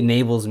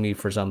enables me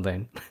for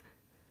something.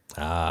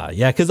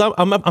 Yeah, because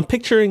I'm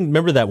picturing.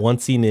 Remember that one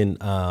scene in?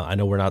 I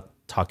know we're not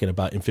talking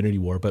about Infinity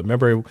War, but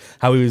remember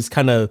how he was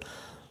kind of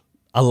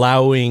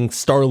allowing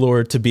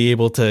Star-Lord to be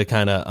able to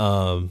kind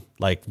of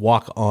like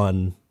walk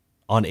on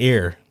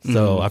air.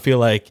 So I feel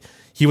like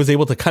he was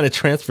able to kind of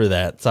transfer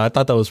that. So I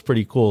thought that was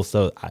pretty cool.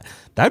 So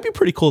that'd be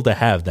pretty cool to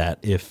have that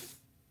if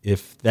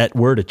that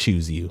were to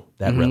choose you,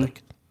 that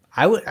relic.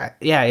 I would,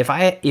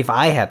 if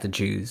I had to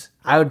choose,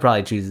 I would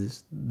probably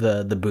choose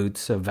the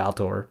boots of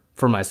Valtor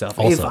for myself.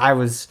 Also,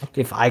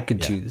 if I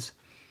could choose.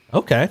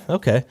 Okay.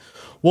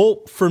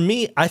 Well, for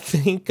me, I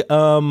think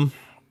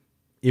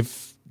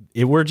if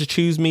it were to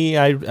choose me,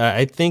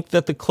 I think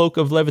that the Cloak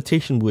of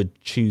Levitation would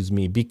choose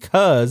me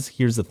because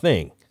here's the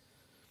thing.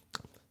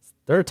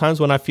 There are times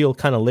when I feel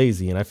kind of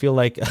lazy and I feel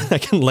like I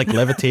can like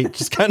levitate,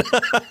 just kind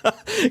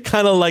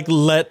of like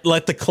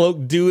let the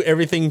cloak do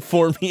everything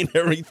for me and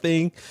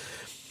everything.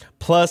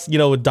 Plus,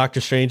 with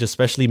Doctor Strange,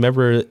 especially,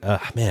 remember,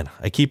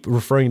 I keep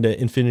referring to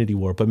Infinity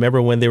War, but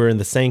remember when they were in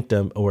the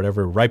Sanctum or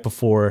whatever, right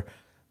before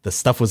the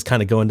stuff was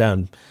kind of going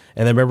down.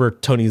 And then remember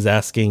Tony's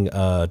asking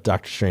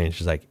Doctor Strange,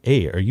 he's like,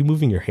 hey, are you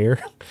moving your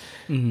hair?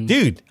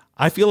 Dude,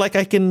 I feel like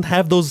I can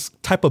have those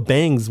type of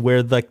bangs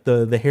where like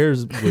the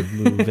hairs would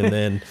move, and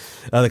then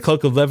the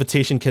Cloak of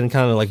Levitation can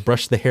kind of like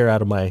brush the hair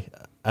out of my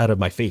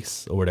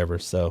face or whatever.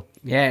 So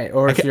yeah,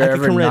 or if you're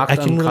ever knocked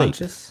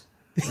unconscious,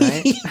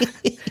 right?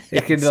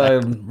 It could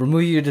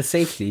remove you to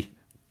safety.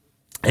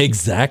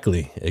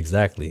 Exactly.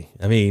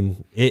 I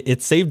mean,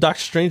 it saved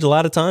Doctor Strange a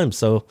lot of times.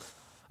 So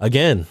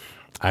again,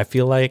 I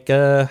feel like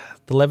the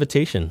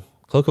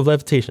Cloak of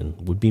Levitation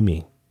would be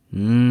me.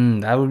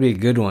 That would be a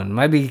good one.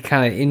 Might be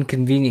kind of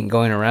inconvenient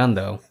going around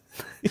though.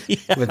 Yeah,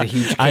 with a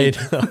huge cape.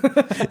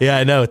 Yeah,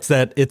 I know. It's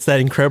that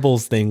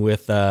Incredibles thing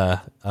with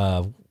Edna.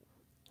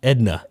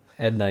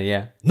 Edna,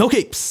 yeah. No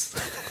capes.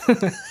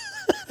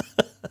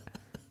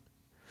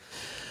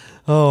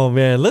 Oh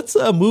man, let's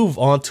move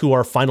on to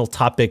our final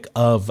topic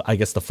of, I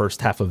guess, the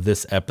first half of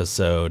this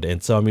episode.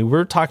 And so, I mean,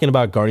 we're talking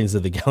about Guardians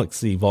of the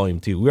Galaxy Volume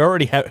 2. We're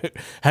already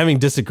having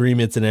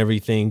disagreements and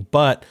everything,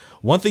 but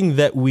one thing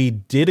that we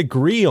did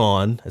agree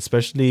on,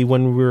 especially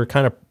when we were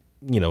kind of,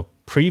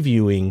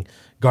 previewing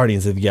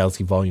Guardians of the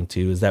Galaxy Volume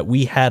 2, is that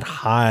we had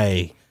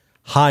high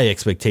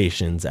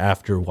expectations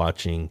after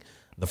watching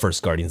the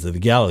first Guardians of the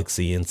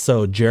Galaxy. And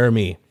so,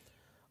 Jeremy,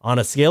 on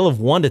a scale of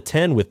 1 to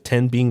 10, with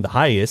 10 being the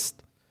highest,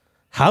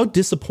 How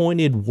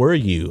disappointed were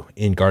you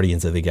in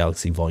Guardians of the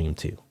Galaxy Volume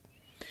 2?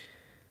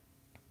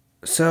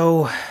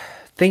 So,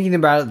 thinking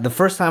about it, the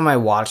first time I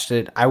watched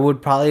it, I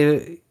would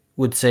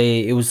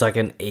say it was like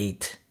an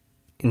 8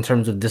 in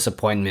terms of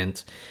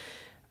disappointment.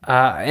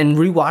 And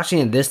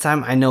rewatching it this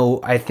time,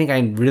 I think I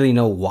really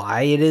know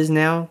why it is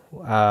now.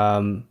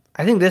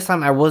 I think this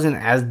time I wasn't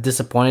as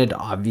disappointed,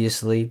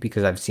 obviously,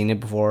 because I've seen it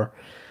before.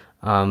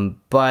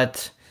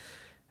 But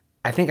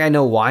I think I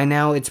know why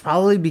now. It's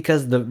probably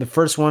because the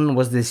first one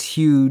was this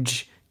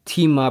huge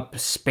team up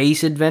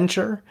space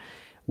adventure.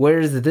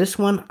 Whereas this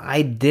one,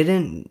 I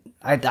didn't.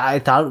 I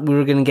thought we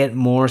were going to get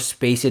more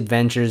space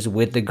adventures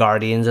with the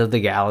Guardians of the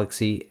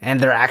Galaxy. And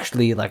they're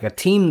actually like a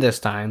team this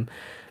time.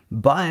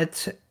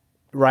 But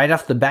right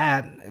off the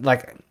bat,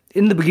 like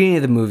in the beginning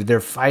of the movie,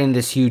 they're fighting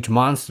this huge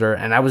monster.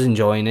 And I was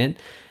enjoying it.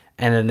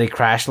 And then they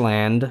crash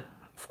land,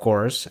 of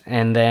course.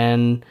 And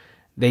then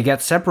they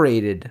get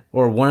separated.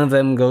 Or one of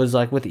them goes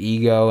like with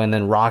Ego. And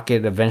then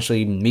Rocket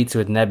eventually meets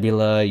with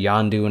Nebula,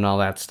 Yondu, and all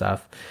that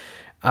stuff.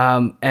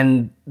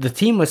 And the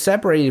team was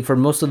separated for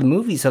most of the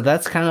movie, so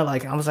that's kind of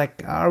like, I was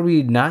like, are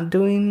we not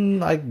doing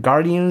like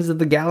Guardians of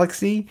the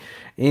Galaxy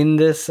in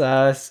this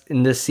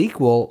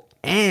sequel?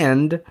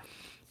 And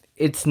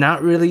it's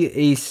not really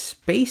a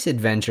space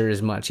adventure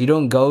as much. You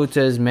don't go to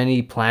as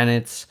many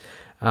planets.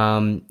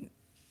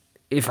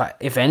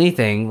 If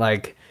anything,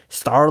 like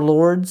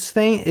Star-Lord's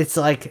thing, it's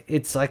like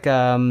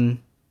a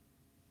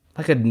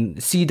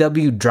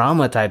CW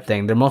drama type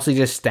thing. They're mostly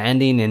just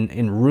standing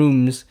in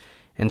rooms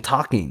and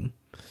talking.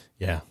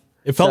 Yeah.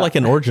 It felt like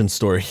an origin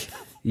story.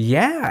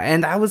 Yeah,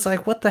 and I was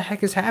like, what the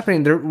heck is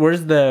happening?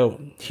 Where's the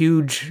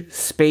huge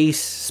space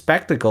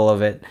spectacle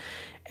of it?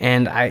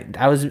 And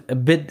I was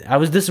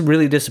just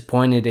really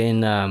disappointed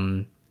in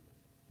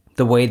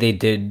the way they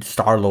did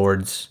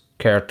Star-Lord's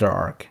character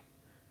arc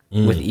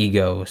with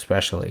Ego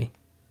especially.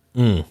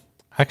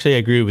 Actually, I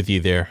agree with you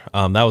there.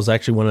 That was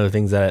actually one of the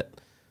things that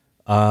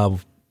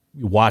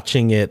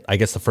watching it, I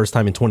guess the first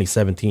time in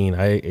 2017,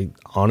 I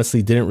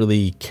honestly didn't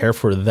really care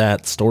for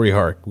that story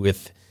arc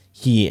with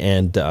he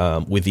and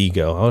with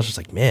Ego. I was just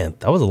like, man,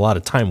 that was a lot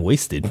of time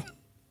wasted.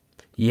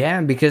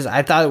 Yeah, because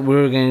I thought we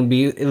were going to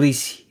be at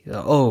least,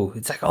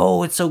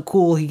 it's so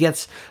cool. He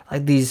gets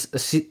like these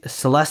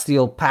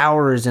celestial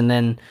powers and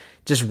then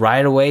just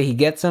right away he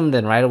gets them,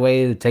 then right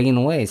away they're taken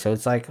away. So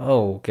it's like,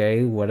 oh,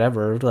 okay,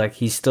 whatever. Like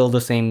he's still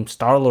the same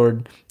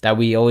Star-Lord that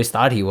we always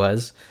thought he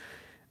was.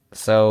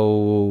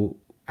 So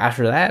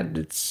after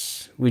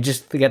that, we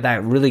just get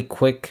that really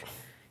quick.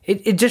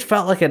 It just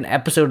felt like an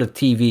episode of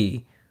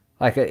TV.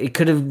 Like it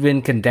could have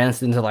been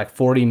condensed into like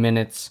 40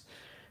 minutes,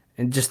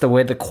 and just the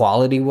way the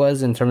quality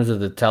was in terms of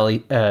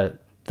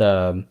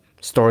the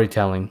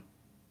storytelling.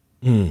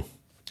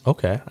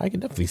 Okay, I can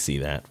definitely see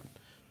that.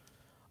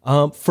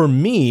 For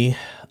me,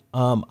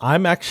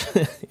 I'm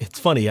actually. It's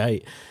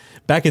funny.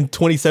 Back in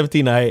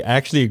 2017, I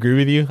actually agree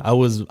with you. I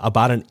was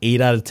about an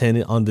 8 out of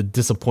 10 on the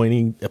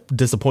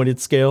disappointed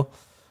scale.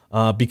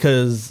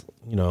 Because,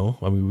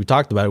 we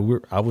talked about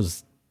it. I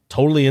was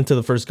totally into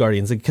the first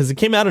Guardians because it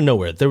came out of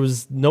nowhere. There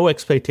was no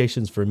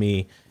expectations for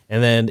me.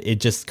 And then it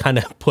just kind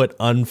of put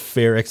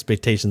unfair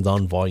expectations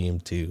on Volume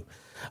 2.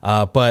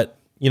 But,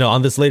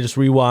 on this latest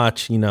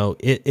rewatch,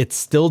 it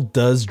still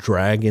does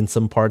drag in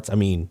some parts. I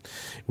mean,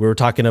 we were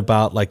talking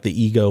about like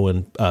the Ego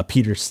and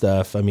Peter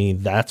stuff. I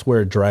mean, that's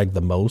where it dragged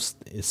the most,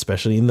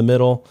 especially in the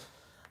middle.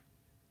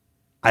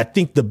 I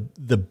think the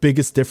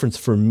biggest difference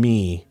for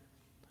me,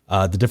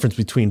 the difference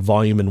between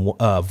Volume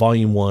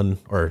 1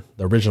 or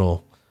the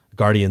original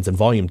Guardians and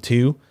Volume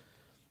 2,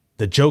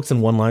 the jokes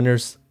and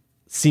one-liners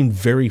seemed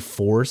very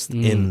forced,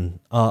 and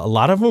a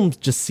lot of them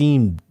just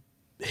seemed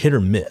hit or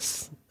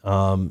miss.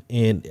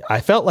 And I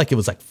felt like it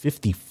was like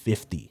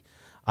 50-50.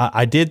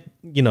 I did,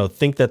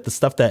 think that the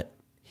stuff that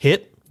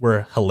hit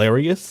were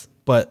hilarious,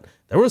 but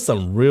there was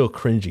some real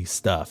cringy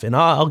stuff, and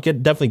I'll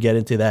definitely get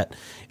into that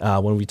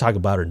when we talk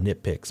about our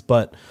nitpicks.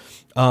 But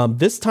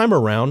this time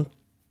around,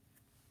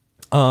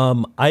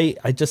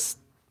 I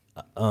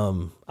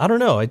don't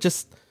know. I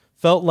just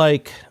felt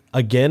like,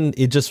 again,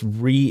 it just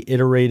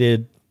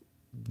reiterated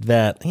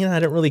that, I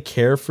didn't really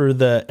care for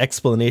the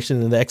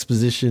explanation and the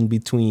exposition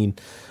between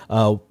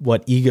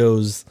what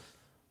Ego's,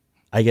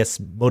 I guess,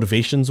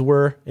 motivations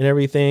were and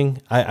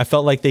everything. I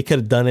felt like they could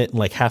have done it in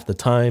like half the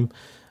time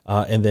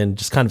and then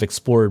just kind of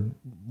explored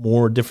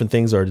more different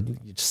things or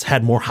just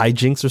had more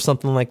hijinks or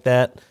something like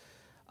that.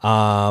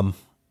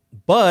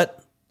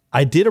 But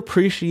I did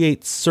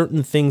appreciate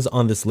certain things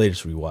on this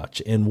latest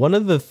rewatch. And one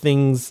of the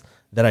things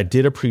that I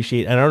did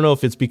appreciate, and I don't know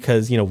if it's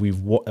because,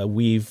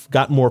 we've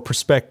got more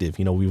perspective.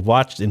 We've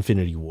watched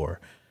Infinity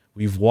War,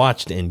 we've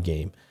watched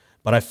Endgame,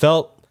 but I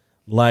felt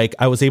like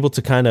I was able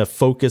to kind of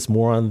focus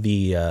more on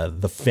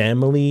the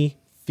family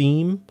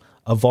theme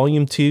of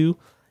Volume 2.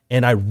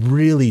 And I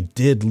really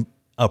did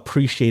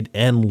appreciate,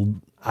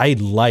 and I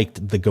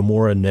liked the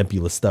Gamora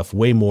Nebula stuff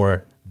way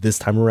more this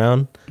time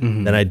around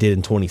than I did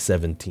in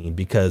 2017,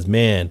 because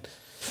man,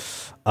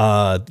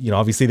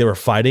 obviously they were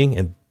fighting,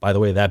 and by the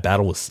way, that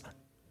battle was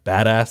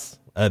badass.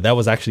 That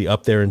was actually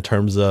up there in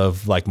terms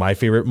of like my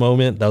favorite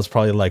moment. That was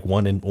probably like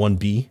 1 and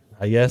 1B,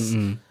 I guess.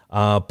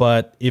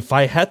 But if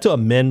I had to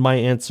amend my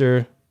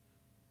answer,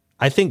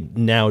 I think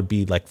now it'd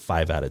be like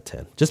 5 out of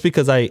 10, just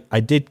because I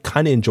did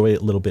kind of enjoy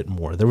it a little bit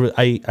more.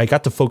 I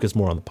got to focus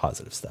more on the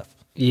positive stuff.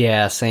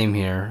 Yeah, same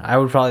here. I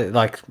would probably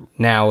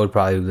now would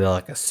probably be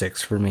like a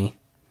 6 for me.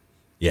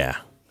 Yeah.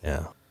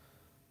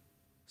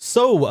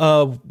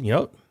 So,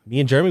 me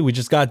and Jeremy, we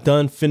just got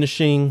done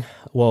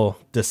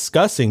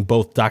discussing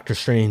both Doctor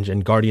Strange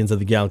and Guardians of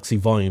the Galaxy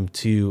Volume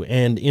 2.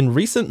 And in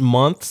recent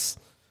months,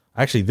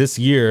 actually this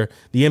year,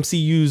 the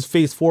MCU's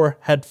Phase 4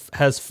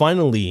 has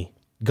finally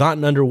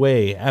gotten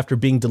underway after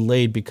being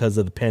delayed because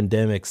of the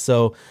pandemic.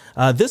 So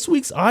this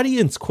week's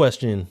audience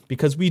question,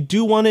 because we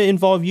do want to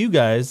involve you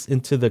guys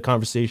into the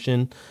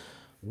conversation,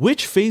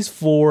 which Phase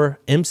 4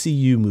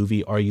 MCU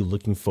movie are you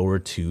looking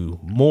forward to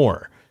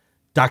more?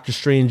 Doctor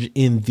Strange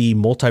in the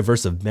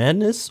Multiverse of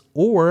Madness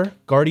or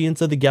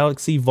Guardians of the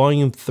Galaxy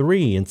Volume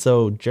 3? And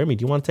so, Jeremy,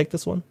 do you want to take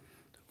this one?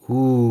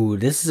 Ooh,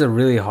 this is a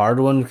really hard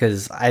one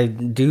because I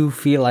do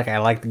feel like I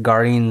like the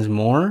Guardians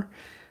more.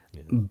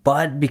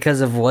 But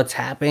because of what's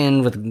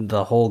happened with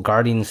the whole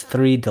Guardians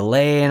 3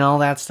 delay and all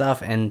that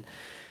stuff, and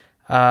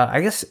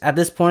I guess at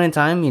this point in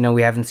time,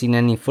 we haven't seen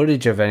any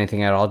footage of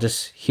anything at all,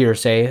 just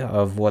hearsay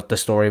of what the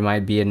story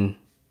might be in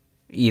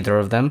either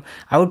of them.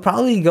 I would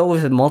probably go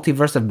with the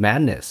Multiverse of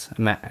Madness,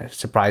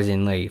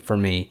 surprisingly for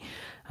me,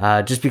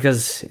 just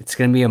because it's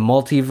going to be a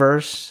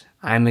multiverse.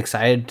 I'm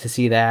excited to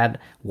see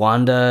that.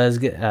 Wanda is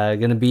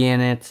going to be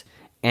in it,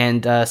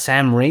 and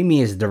Sam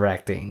Raimi is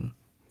directing.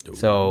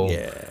 So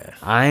yeah.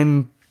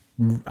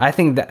 I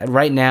think that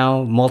right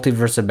now,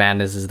 Multiverse of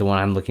Madness is the one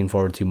I'm looking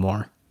forward to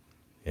more.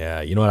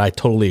 Yeah, you know what? I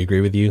totally agree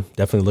with you.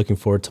 Definitely looking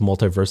forward to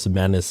Multiverse of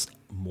Madness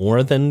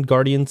more than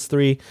Guardians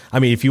 3. I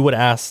mean, if you would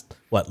ask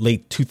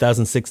late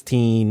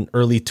 2016,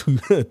 early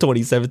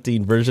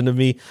 2017 version of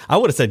me, I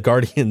would have said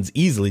Guardians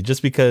easily,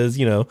 just because,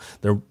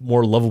 they're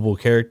more lovable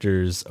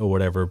characters or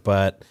whatever.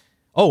 But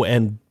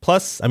and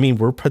plus, I mean,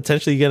 we're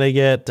potentially going to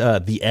get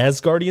the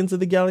As Guardians of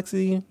the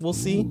Galaxy. We'll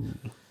see.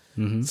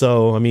 Mm-hmm.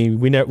 So, I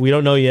mean, we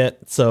don't know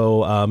yet.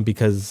 So,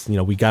 because,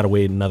 we got to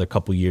wait another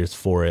couple years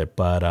for it.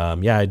 But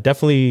yeah, I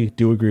definitely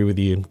do agree with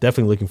you.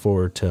 Definitely looking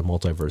forward to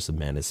Multiverse of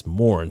Madness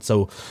more. And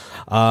so,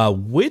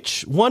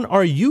 which one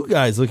are you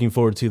guys looking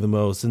forward to the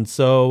most? And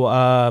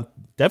so,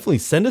 definitely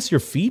send us your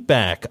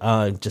feedback.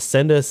 Just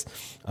send us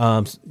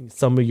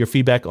some of your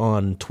feedback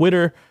on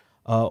Twitter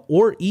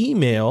or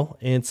email.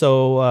 And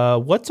so,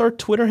 what's our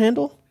Twitter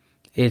handle?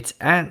 It's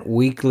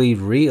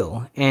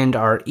 @weeklyreal, and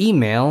our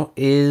email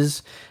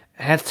is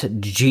at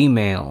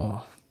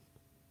Gmail.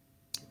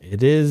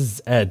 It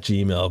is at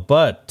Gmail,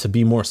 but to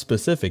be more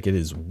specific, it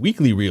is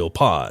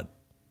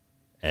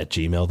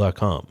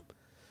weeklyrealpod@gmail.com. All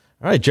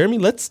right, Jeremy,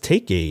 let's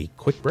take a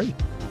quick break.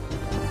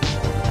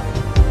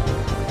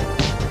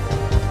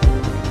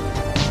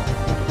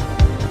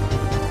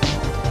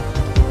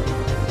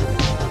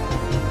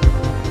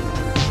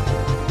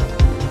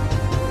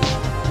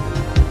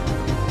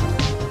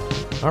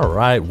 All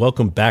right,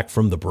 welcome back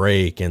from the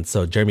break. And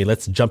so, Jeremy,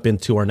 let's jump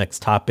into our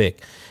next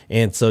topic.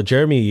 And so,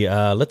 Jeremy,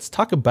 let's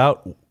talk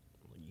about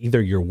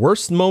either your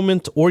worst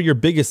moment or your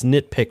biggest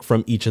nitpick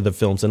from each of the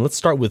films. And let's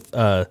start with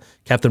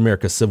Captain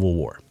America: Civil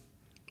War.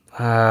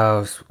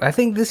 I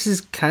think this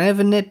is kind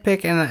of a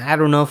nitpick, and I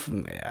don't know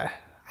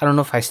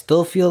if I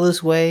still feel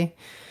this way,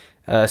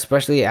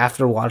 especially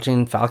after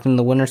watching Falcon and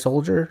the Winter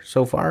Soldier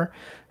so far.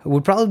 It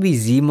would probably be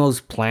Zemo's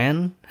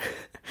plan.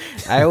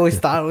 I always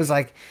thought it was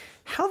like,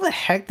 how the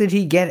heck did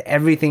he get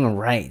everything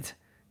right?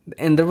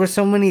 And there were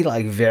so many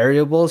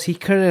variables. He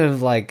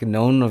couldn't have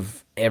known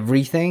of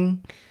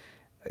everything.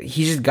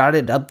 He just got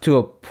it up to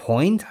a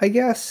point, I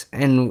guess.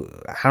 And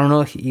I don't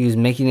know if he was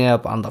making it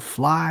up on the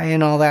fly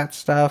and all that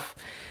stuff.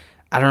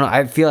 I don't know.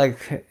 I feel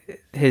like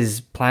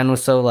his plan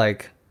was so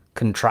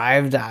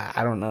contrived.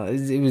 I don't know.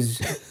 It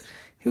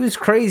was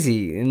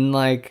crazy. And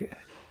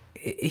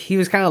he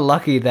was kind of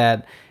lucky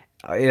that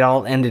it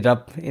all ended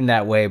up in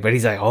that way, but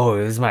he's like, oh,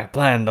 it was my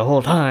plan the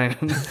whole time.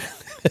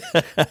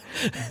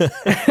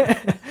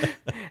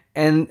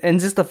 and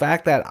just the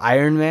fact that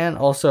Iron Man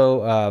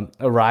also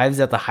arrives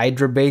at the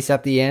Hydra base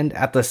at the end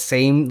at the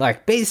same,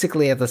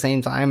 basically at the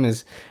same time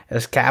as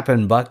Cap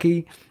and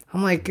Bucky.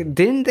 I'm like,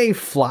 didn't they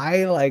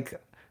fly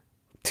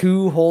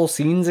 2 whole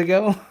scenes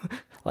ago?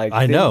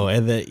 I know,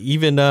 and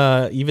even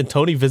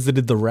Tony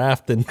visited the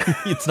raft, and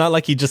it's not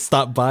like he just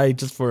stopped by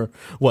just for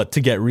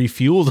to get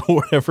refueled or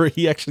whatever.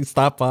 He actually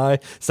stopped by,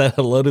 said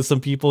hello to some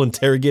people,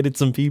 interrogated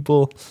some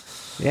people.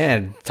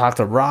 Yeah, talked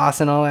to Ross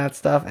and all that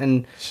stuff,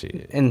 and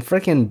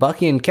freaking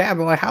Bucky and Cap.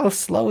 I'm like, how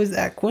slow is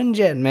that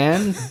Quinjet,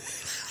 man?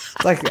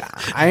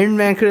 Iron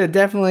Man could have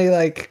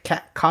definitely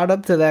caught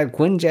up to that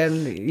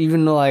Quinjet,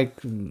 even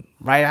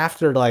right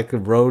after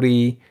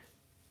Rhodey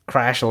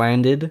crash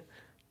landed.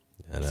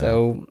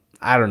 So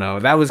I don't know.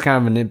 That was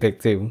kind of a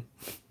nitpick too.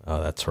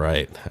 Oh, that's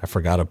right. I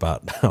forgot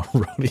about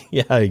Rhodey.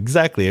 Yeah,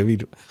 exactly. I mean,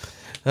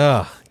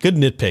 good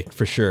nitpick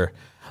for sure.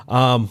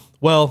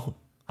 Well,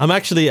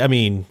 I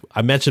mean,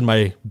 I mentioned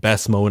my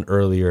best moment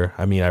earlier.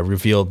 I mean, I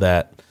revealed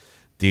that,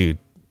 dude,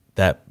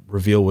 that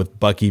reveal with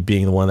Bucky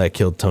being the one that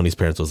killed Tony's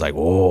parents was like,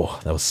 whoa,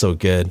 that was so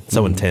good,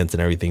 so intense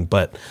and everything.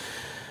 But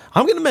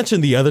I'm going to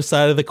mention the other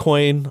side of the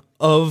coin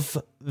of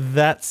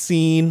that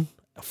scene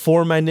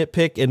for my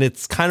nitpick, and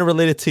it's kind of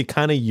related to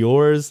kind of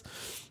yours.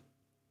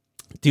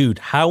 Dude,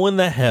 how in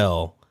the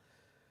hell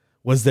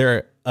was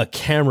there a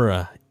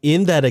camera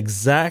in that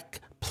exact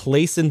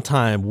place and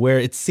time where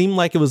it seemed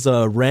like it was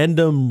a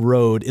random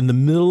road in the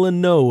middle of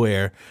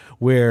nowhere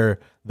where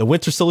the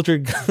Winter Soldier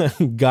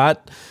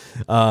got,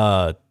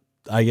 I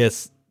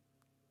guess,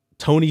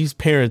 Tony's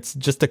parents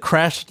just to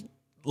crash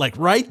like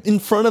right in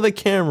front of the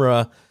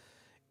camera?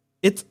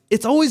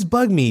 It's always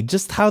bugged me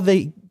just how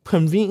they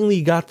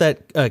conveniently got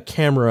that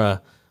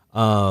camera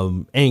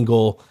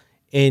angle,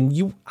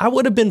 and I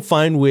would have been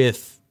fine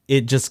with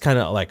it just kind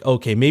of like,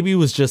 okay, maybe it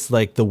was just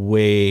like the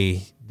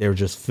way they were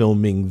just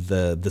filming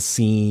the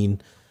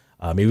scene.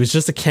 Maybe it was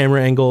just a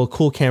camera angle, a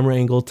cool camera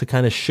angle to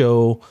kind of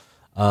show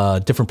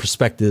different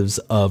perspectives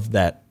of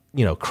that,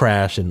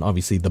 crash and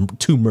obviously the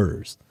two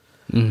murders.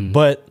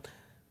 But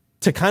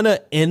to kind of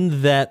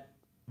end that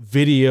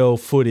video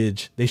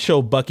footage, they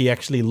show Bucky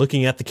actually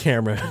looking at the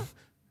camera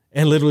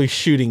and literally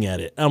shooting at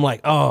it. I'm like,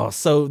 oh,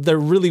 so there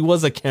really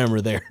was a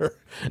camera there.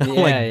 I'm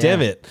like,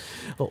 damn it.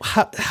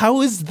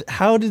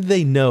 How did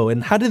they know,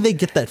 and how did they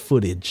get that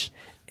footage?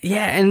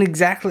 Yeah, and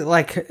exactly,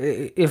 like,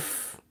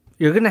 if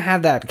you're gonna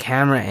have that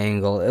camera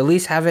angle, at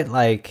least have it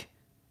like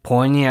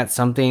pointing at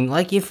something.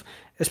 Like, if,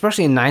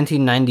 especially in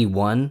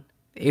 1991,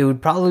 it would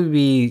probably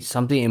be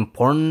something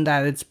important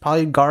that it's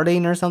probably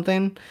guarding or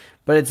something.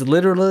 But it's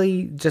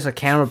literally just a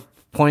camera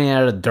pointing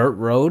at a dirt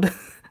road.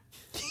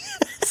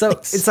 So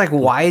it's like,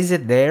 why is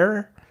it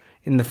there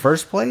in the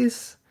first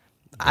place?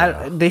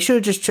 Yeah. They should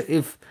have just,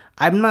 if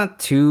I'm not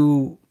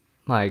too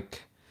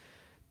like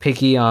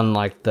picky on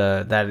like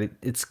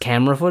it's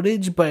camera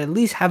footage, but at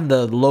least have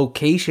the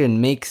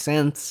location make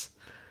sense.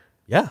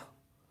 Yeah.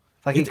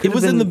 Like it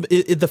was been,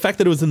 the fact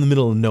that it was in the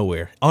middle of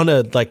nowhere on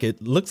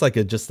it looks like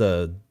a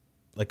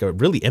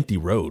really empty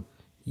road.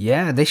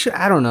 Yeah, they should.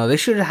 I don't know. They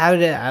should have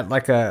it at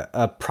like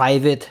a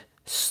private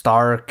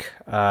Stark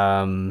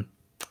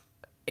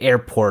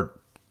airport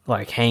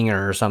like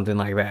hangar or something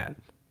like that.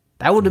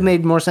 That would have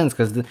made more sense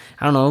because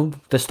I don't know.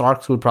 The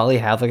Starks would probably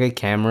have like a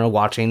camera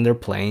watching their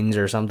planes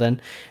or something,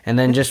 and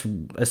then just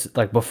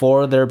like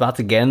before they're about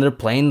to get in their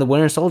plane, the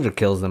Winter Soldier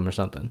kills them or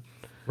something.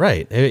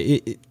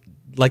 Right.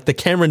 Like the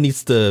camera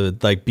needs to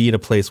like be in a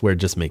place where it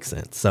just makes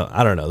sense. So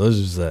I don't know. Those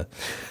is a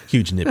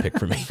huge nitpick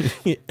for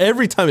me.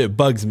 Every time it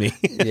bugs me.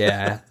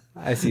 Yeah,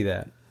 I see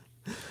that.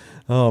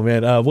 Oh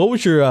man, what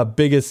was your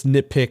biggest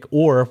nitpick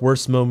or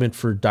worst moment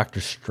for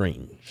Doctor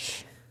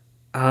Strange?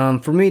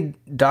 For me,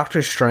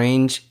 Doctor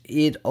Strange,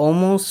 it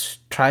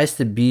almost tries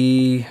to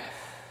be.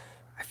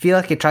 I feel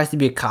like it tries to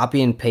be a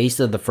copy and paste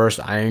of the first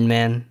Iron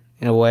Man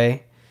in a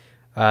way.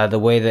 The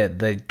way that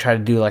they try to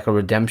do like a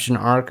redemption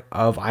arc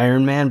of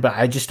Iron Man, but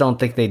I just don't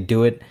think they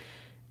do it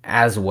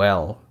as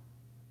well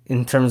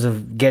in terms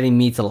of getting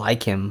me to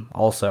like him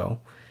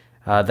also.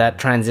 That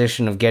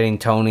transition of getting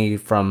Tony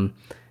from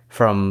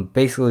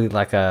basically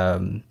like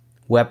a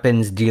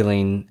weapons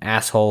dealing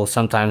asshole,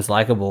 sometimes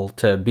likable,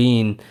 to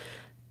being,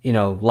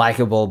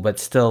 likable but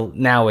still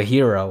now a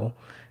hero,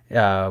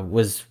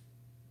 was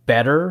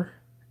better.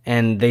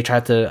 And they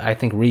tried to, I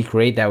think,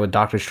 recreate that with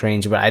Doctor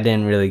Strange, but I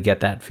didn't really get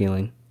that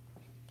feeling.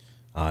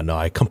 No,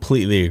 I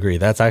completely agree.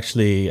 That's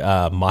actually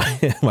my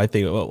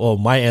thing. Well,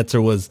 my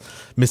answer was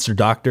Mr.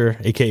 Doctor,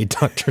 aka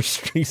Doctor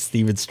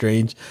Stephen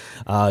Strange,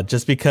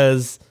 just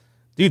because,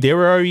 dude, they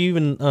were already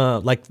even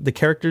like the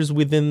characters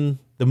within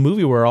the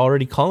movie were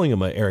already calling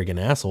him an arrogant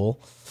asshole,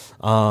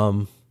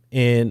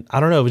 and I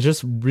don't know, it was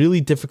just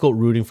really difficult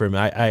rooting for him.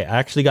 I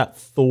actually got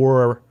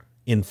Thor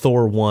in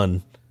Thor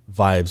 1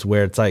 vibes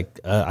where it's like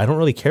I don't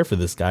really care for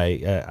this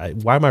guy.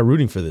 Why am I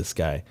rooting for this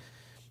guy?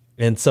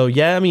 And so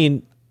yeah, I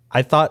mean,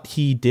 I thought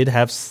he did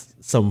have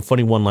some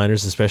funny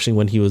one-liners, especially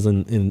when he was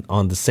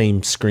on the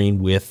same screen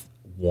with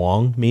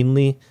Wong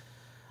mainly.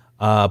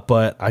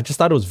 But I just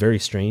thought it was very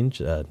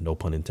strange, no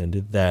pun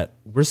intended, that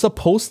we're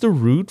supposed to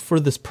root for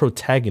this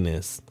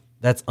protagonist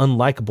that's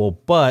unlikable.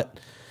 But,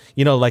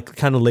 like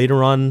kind of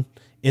later on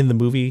in the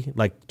movie,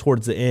 like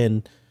towards the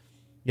end,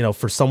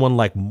 for someone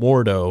like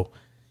Mordo,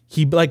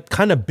 he like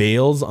kind of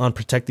bails on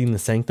protecting the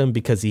Sanctum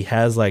because he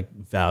has like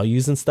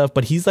values and stuff,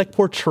 but he's like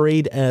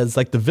portrayed as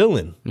like the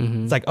villain.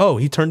 Mm-hmm. It's like, oh,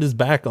 he turned his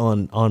back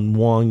on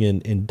Wong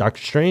and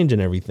Doctor Strange and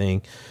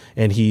everything.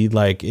 And he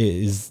like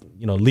is,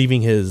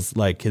 leaving his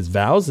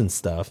vows and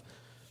stuff.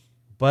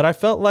 But I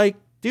felt like,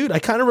 dude, I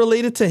kind of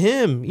related to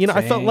him. Same.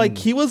 I felt like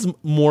he was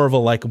more of a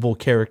likable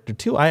character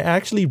too. I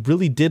actually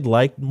really did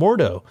like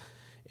Mordo,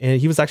 and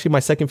he was actually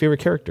my second favorite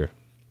character.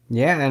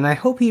 Yeah. And I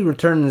hope he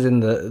returns in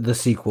the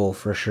sequel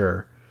for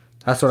sure.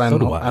 That's what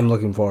I'm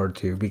looking forward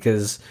to,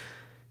 because,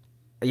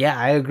 yeah,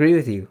 I agree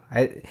with you.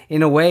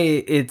 In a way,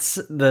 it's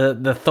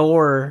the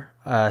Thor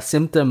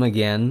symptom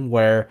again,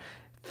 where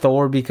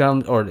Thor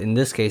becomes, or in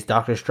this case,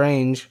 Doctor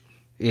Strange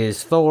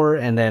is Thor,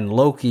 and then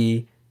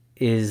Loki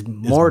is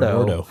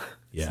Mordo. Mordo.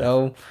 Yeah.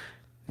 So,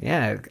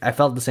 yeah, I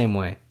felt the same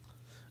way.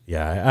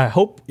 Yeah, I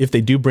hope if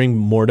they do bring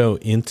Mordo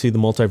into the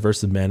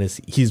Multiverse of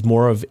Madness, he's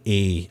more of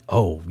a,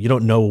 you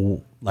don't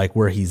know like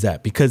where he's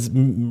at, because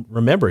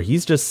remember,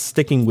 he's just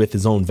sticking with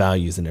his own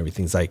values and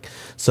everything. It's like,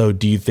 so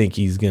do you think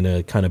he's going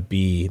to kind of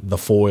be the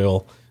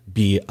foil,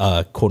 be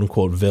a quote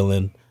unquote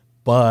villain?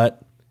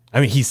 But I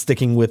mean, he's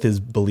sticking with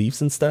his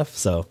beliefs and stuff.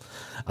 So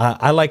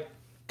I like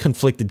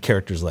conflicted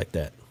characters like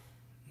that.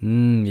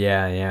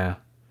 Yeah.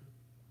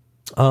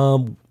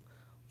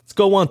 Let's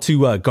go on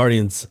to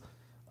Guardians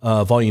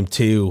Volume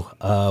 2.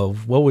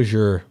 What was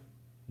your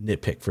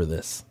nitpick for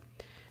this?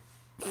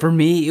 For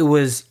me, it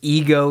was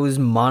Ego's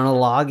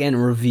monologue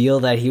and reveal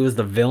that he was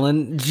the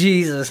villain.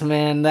 Jesus,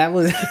 man, that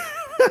was...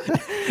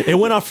 It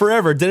went on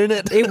forever, didn't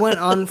it? It went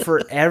on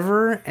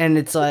forever, and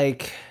it's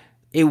like,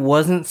 it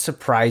wasn't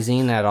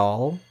surprising at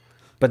all.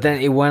 But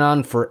then it went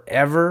on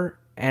forever,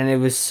 and it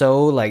was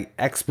so, like,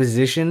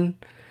 exposition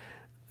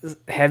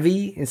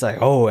heavy. It's like,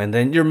 oh, and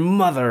then your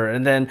mother,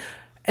 and then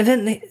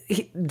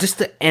just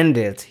to end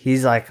it,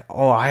 he's like,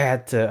 oh, I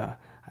had to...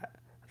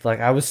 Like,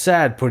 I was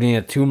sad putting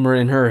a tumor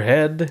in her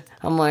head.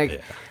 I'm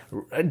like,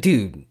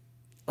 dude,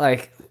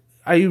 like,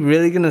 are you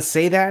really going to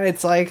say that?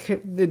 It's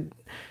like,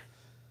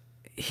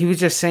 he was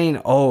just saying,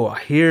 oh,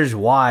 here's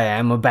why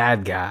I'm a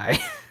bad guy.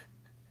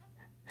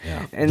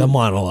 Yeah, and the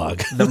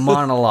monologue. The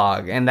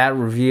monologue. And that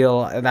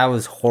reveal, that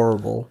was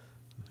horrible.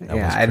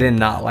 I did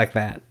not like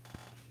that.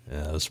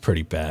 Yeah, it was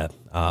pretty bad.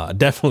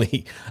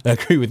 Definitely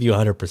agree with you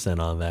 100%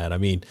 on that. I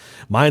mean,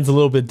 mine's a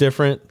little bit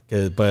different,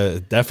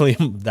 but definitely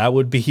that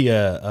would be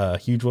a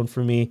huge one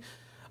for me.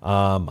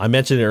 I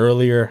mentioned it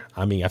earlier.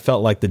 I mean, I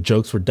felt like the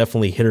jokes were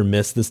definitely hit or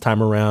miss this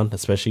time around,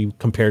 especially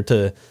compared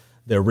to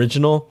the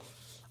original.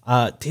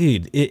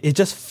 Dude, it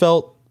just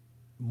felt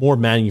more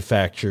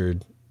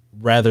manufactured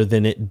rather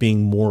than it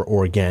being more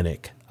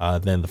organic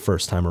than the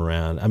first time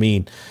around. I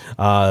mean,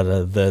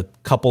 the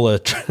couple of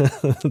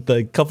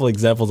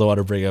examples I want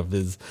to bring up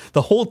is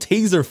the whole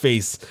taser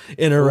face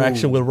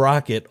interaction with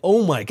Rocket.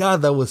 Oh my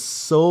God, that was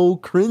so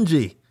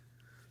cringy.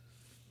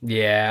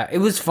 Yeah, it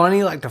was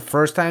funny like the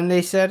first time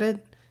they said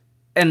it,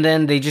 and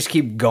then they just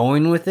keep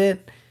going with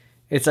it.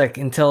 It's like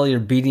until you're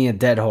beating a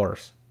dead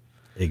horse.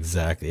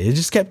 Exactly. It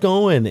just kept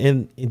going.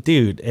 And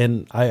dude,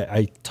 and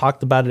I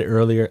talked about it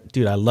earlier.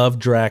 Dude, I love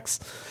Drax.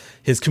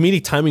 His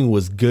comedic timing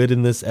was good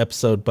in this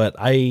episode, but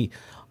I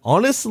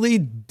honestly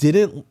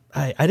didn't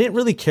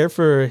really care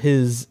for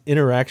his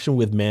interaction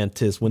with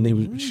Mantis when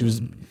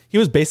he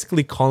was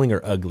basically calling her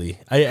ugly.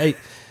 I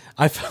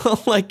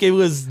felt like it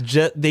was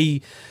just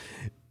they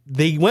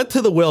went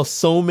to the well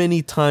so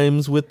many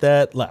times with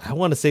that. Like, I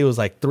want to say it was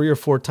like 3 or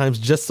 4 times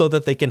just so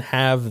that they can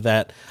have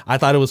that. I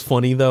thought it was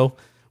funny though,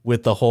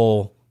 with the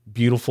whole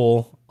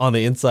beautiful on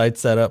the inside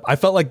setup. I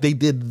felt like they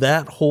did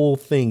that whole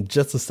thing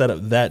just to set up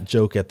that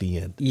joke at the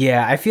end.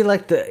 Yeah, I feel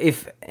like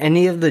if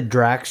any of the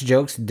Drax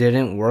jokes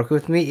didn't work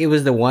with me, it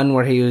was the one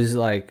where he was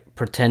like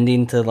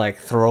pretending to like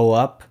throw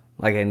up,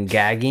 like and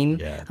gagging.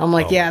 Yeah. I'm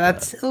like,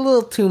 that's a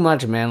little too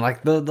much, man.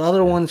 Like the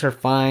other ones are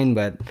fine,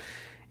 but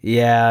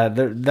yeah,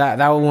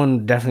 that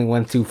one definitely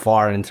went too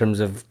far in terms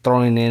of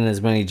throwing in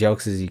as many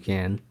jokes as you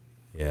can.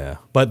 Yeah,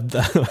 but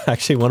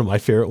actually one of my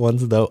favorite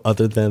ones, though,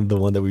 other than the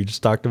one that we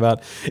just talked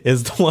about,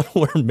 is the one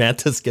where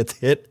Mantis gets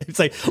hit. It's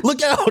like,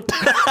 look out!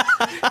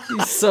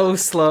 He's so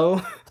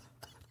slow.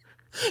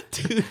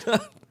 Dude,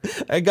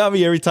 it got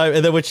me every time.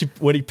 And then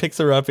when he picks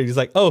her up and he's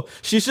like, oh,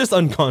 she's just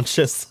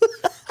unconscious.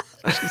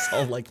 She's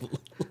all like,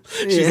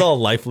 she's all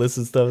lifeless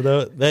and stuff.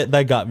 Though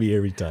that got me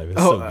every time.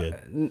 It's so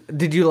good.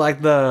 Did you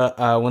like the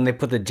when they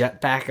put the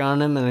jetpack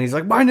on him and he's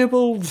like, my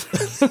nipples?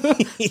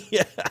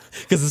 Yeah,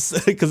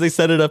 because they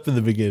set it up in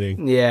the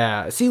beginning.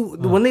 Yeah. See,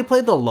 when they play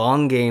the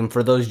long game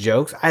for those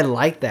jokes, I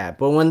like that.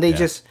 But when they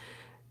just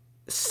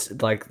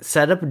like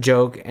set up a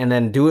joke and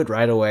then do it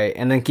right away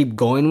and then keep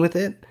going with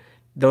it,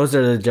 those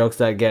are the jokes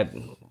that get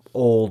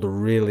old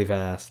really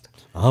fast.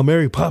 I'm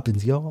Mary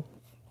Poppins, y'all.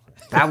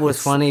 That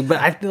was funny, but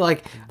I feel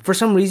like for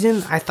some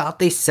reason I thought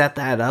they set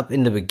that up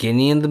in the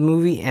beginning of the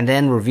movie and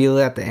then reveal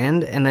it at the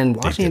end, and then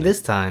watching it this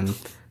time,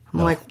 I'm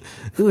like,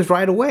 it was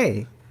right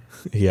away.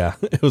 Yeah,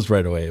 it was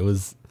right away. It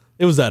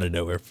was out of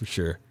nowhere for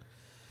sure.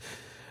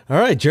 All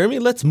right, Jeremy,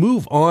 let's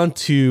move on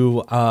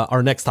to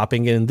our next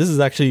topic, and this has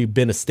actually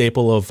been a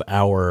staple of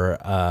our,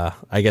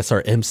 I guess,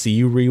 our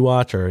MCU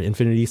rewatch, our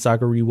Infinity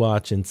Saga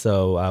rewatch, and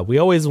so we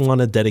always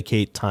want to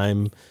dedicate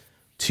time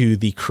to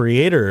the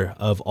creator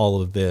of all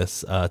of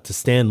this, to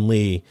Stan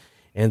Lee.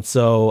 And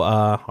so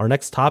our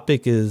next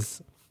topic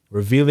is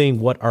revealing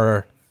what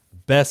our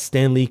best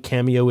Stan Lee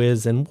cameo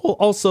is, and we'll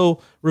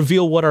also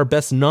reveal what our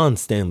best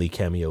non-Stan Lee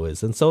cameo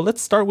is. And so let's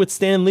start with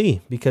Stan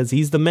Lee, because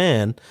he's the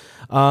man.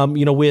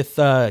 With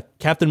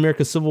Captain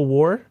America Civil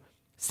War,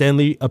 Stan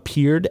Lee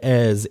appeared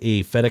as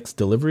a FedEx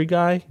delivery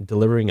guy,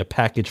 delivering a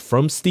package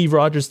from Steve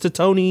Rogers to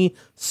Tony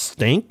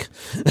Stank.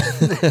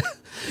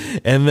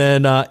 And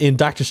then in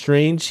Doctor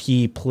Strange,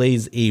 he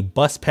plays a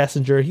bus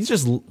passenger. He's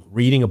just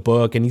reading a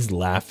book and he's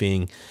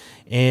laughing.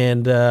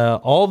 And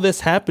all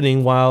this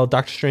happening while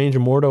Doctor Strange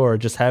and Mordo are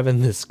just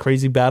having this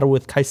crazy battle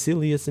with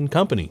Caecilius and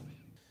company.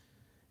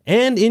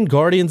 And in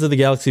Guardians of the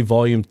Galaxy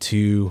Volume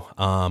 2,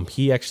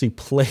 he actually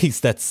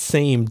plays that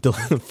same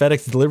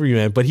FedEx delivery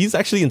man, but he's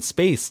actually in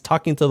space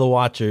talking to the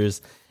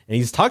Watchers, and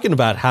he's talking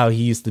about how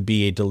he used to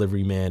be a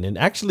delivery man. And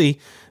actually,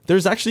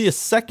 there's actually a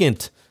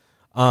second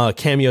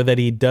cameo that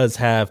he does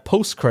have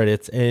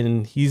post-credits,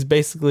 and he's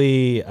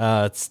basically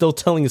still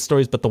telling his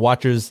stories, but the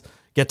Watchers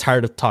get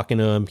tired of talking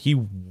to him. He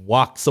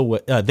walks away.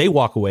 They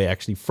walk away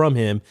actually from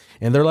him,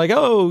 and they're like,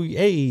 "Oh,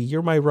 hey,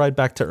 you're my ride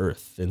back to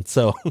Earth." And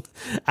so,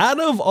 out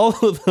of all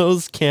of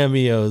those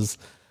cameos,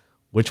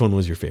 which one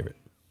was your favorite?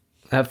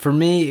 For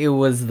me, it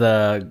was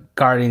the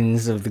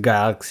Guardians of the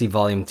Galaxy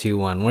Volume 2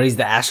 one, where he's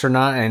the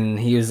astronaut, and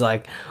he was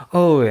like,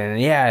 "Oh, and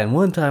yeah, and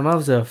one time I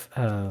was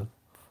a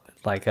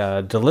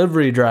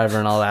delivery driver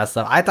and all that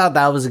stuff." I thought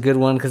that was a good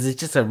one because it's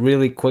just a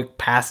really quick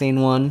passing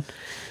one.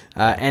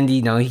 And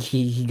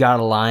he got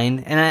a line,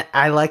 and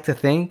I like to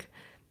think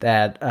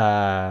that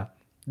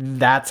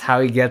that's how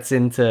he gets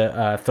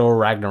into Thor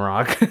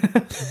Ragnarok.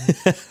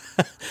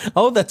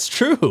 Oh, that's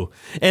true,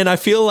 and I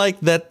feel like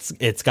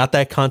it's got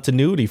that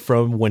continuity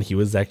from when he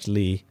was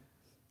actually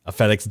a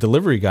FedEx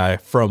delivery guy.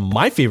 From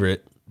my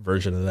favorite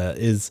version of that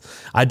is,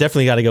 I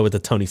definitely got to go with the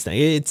Tony Stark.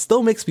 It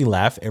still makes me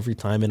laugh every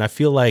time, and I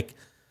feel like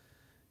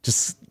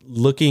just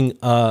looking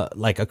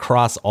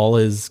across all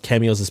his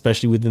cameos,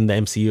 especially within the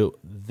MCU,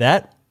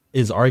 that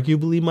is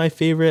arguably my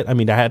favorite. I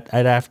mean, I'd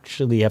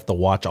actually have to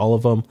watch all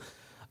of them.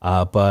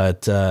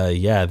 But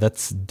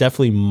that's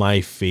definitely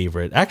my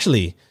favorite.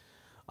 Actually,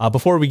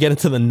 before we get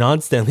into the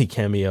non-Stanley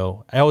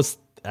cameo, I was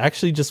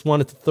actually just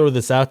wanted to throw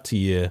this out to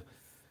you.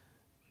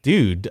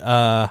 Dude,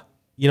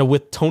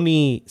 with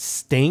Tony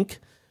Stank,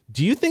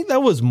 do you think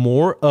that was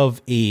more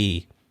of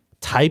a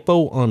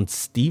typo on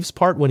Steve's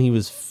part when he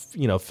was,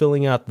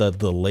 filling out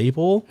the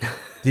label?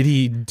 Did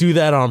he do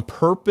that on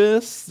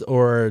purpose,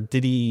 or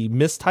did he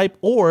mistype,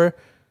 or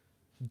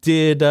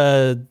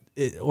do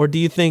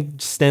you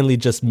think Stan Lee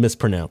just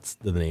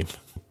mispronounced the name?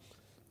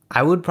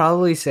 I would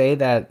probably say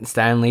that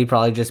Stan Lee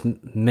probably just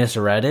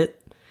misread it,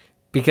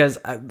 because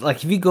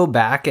if you go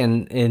back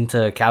and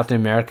into Captain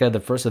America, the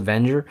First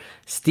Avenger,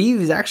 Steve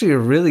is actually a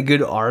really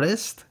good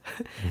artist.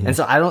 Mm-hmm. And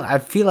so I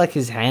feel like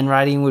his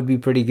handwriting would be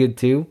pretty good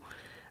too.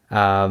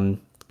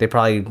 They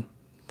probably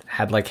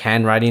had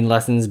handwriting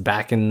lessons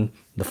back in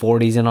the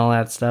 40s and all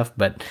that stuff.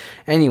 But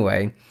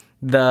anyway,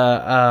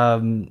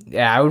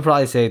 I would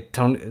probably say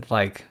Tony,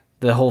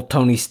 the whole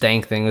Tony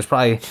Stank thing was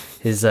probably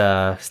his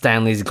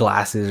Stan Lee's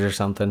glasses or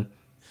something.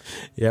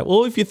 Yeah,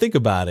 well, if you think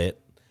about it,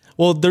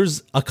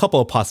 there's a couple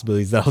of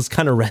possibilities that I was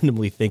kind of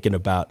randomly thinking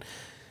about.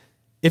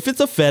 If it's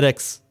a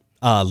FedEx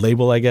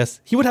label, I guess,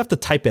 he would have to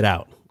type it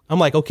out. I'm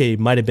like, okay, it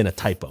might have been a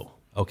typo.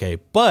 Okay,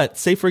 but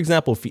say, for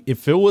example,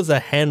 if it was a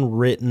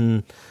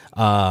handwritten,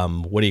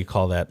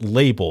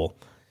 label,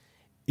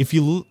 if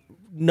you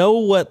know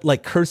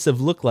what cursive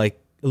looks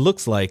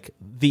like,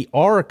 the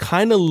R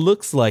kind of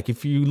looks like,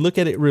 if you look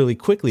at it really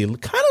quickly,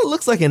 it kind of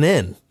looks like an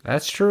N.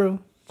 That's true.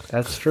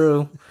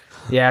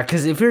 Yeah,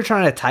 because if you're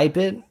trying to type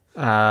it,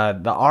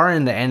 the R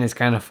and the N is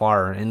kind of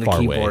far in the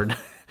keyboard.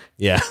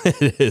 Yeah,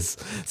 it is.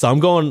 So I'm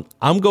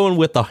going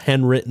with the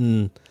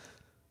handwritten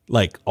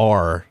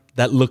R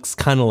that looks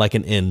kind of like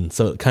an N,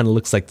 so it kind of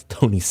looks like the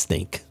Tony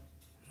Stank.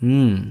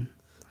 I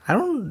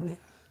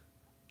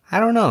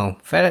don't know.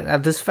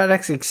 Does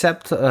FedEx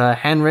accept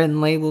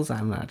handwritten labels?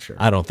 I'm not sure.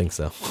 I don't think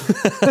so.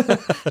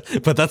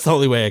 But that's the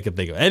only way I could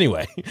think of.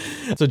 Anyway,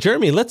 so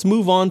Jeremy, let's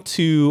move on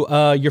to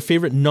your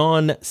favorite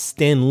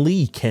non-Stan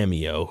Lee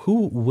cameo.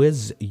 Who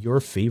was your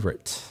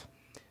favorite?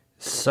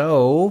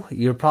 So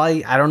you're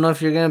probably, I don't know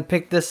if you're going to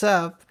pick this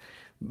up,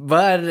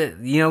 but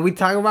we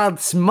talk about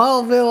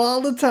Smallville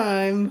all the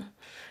time.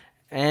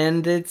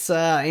 And it's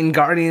in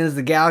Guardians of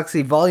the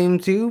Galaxy Volume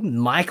 2,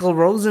 Michael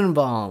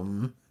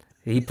Rosenbaum.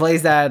 He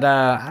plays that,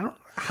 I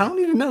don't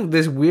even know,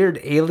 this weird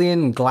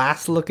alien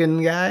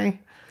glass-looking guy.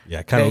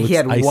 Yeah, kind of looks He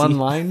had icy. one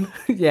line.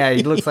 Yeah,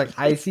 he looks like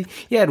icy.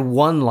 He had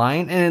one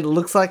line, and it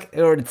looks like,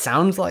 or it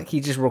sounds like he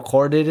just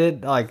recorded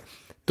it,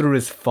 through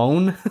his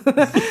phone.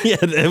 Yeah,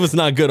 it was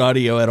not good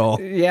audio at all.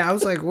 Yeah, I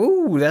was like,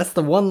 ooh, that's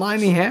the one line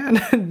he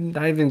had.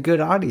 Not even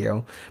good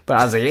audio. But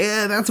I was like,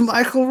 yeah, that's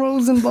Michael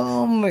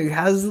Rosenbaum. He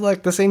has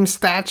the same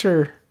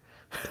stature.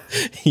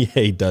 Yeah,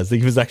 he does.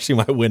 He was actually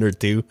my winner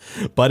too.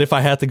 But if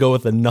I had to go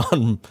with a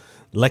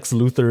non-Lex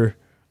Luthor,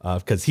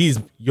 because he's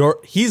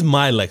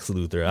my Lex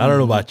Luthor. I don't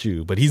know about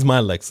you, but he's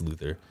my Lex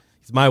Luthor.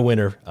 He's my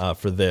winner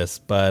for this.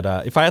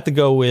 But if I had to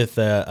go with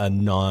a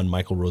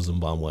non-Michael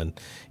Rosenbaum one,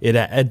 it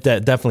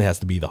definitely has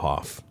to be the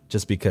Hoff.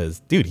 Just because,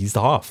 dude, he's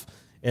the Hoff.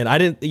 And I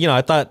didn't,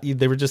 I thought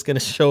they were just going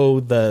to show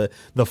the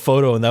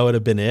photo and that would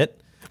have been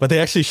it. But they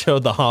actually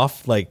showed the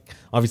Hoff.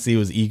 Obviously it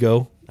was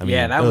Ego. I mean,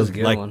 yeah, that was a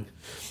good one.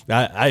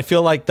 I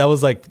feel like that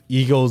was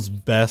Ego's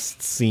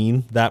best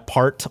scene. That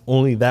part,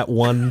 only that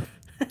 1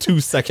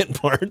 2-second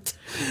part.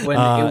 When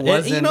it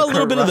wasn't a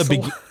little bit of the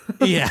beginning.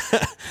 Yeah.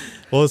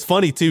 Well, it's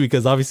funny too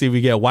because obviously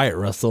we get Wyatt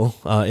Russell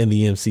in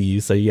the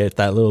MCU, so you get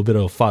that little bit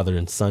of father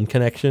and son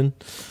connection.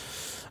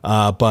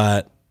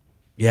 But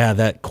yeah,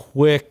 that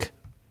quick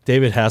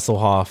David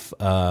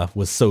Hasselhoff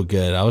was so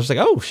good. I was like,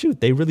 oh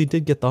shoot, they really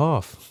did get the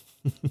Hoff.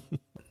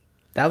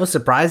 That was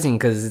surprising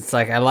because it's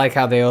like I like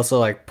how they also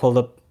like pulled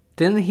up.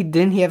 Didn't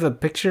he have a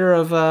picture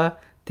of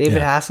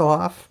David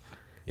Hasselhoff?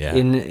 Yeah.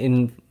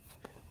 In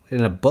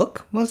a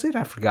book, was it?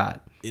 I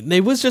forgot.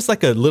 It was just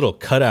like a little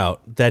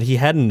cutout that he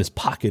had in his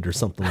pocket or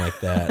something like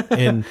that,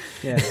 and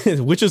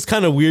which is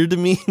kind of weird to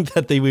me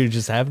that they would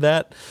just have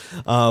that.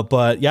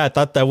 But yeah, I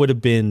thought that would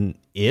have been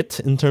it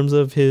in terms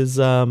of his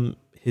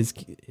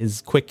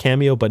quick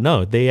cameo. But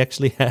no, they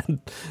actually had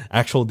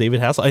actual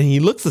David Hasselhoff, and he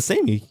looks the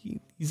same.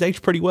 He's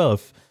aged pretty well.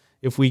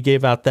 If we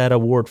gave out that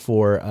award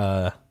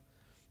for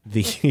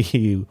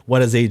the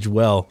what has aged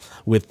well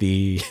with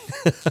the.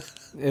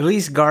 At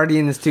least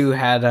Guardians 2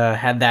 had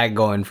that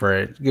going for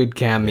it. Good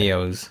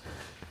cameos.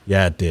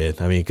 Yeah, it did.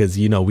 I mean, because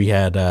we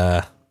had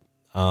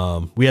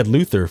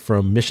Luther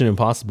from Mission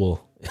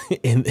Impossible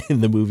in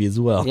the movie as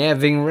well. Yeah,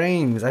 Ving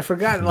Rhames. I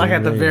forgot. Like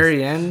at the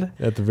very end.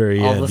 At the very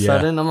end, all of a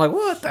sudden, I'm like,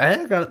 what the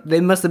heck? They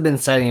must have been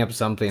setting up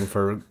something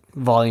for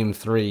Volume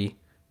 3.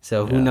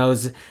 So who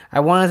knows?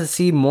 I wanted to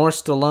see more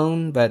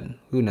Stallone, but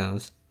who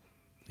knows?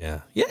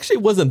 Yeah, he actually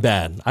wasn't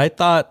bad. I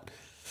thought.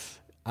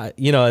 At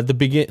the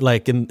beginning,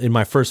 like in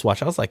my first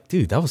watch, I was like,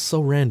 dude, that was so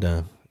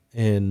random.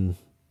 And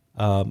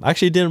I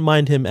actually didn't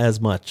mind him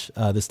as much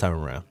this time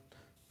around.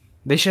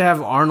 They should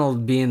have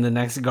Arnold be in the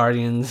next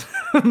Guardians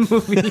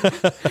movie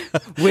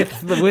with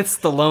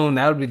Stallone.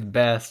 That would be the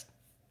best.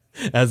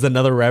 As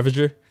another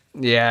Ravager?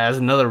 Yeah, as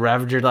another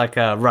Ravager, like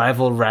a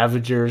rival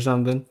Ravager or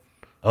something.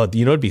 Oh,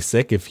 it'd be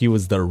sick if he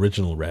was the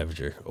original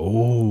Ravager.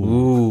 Oh.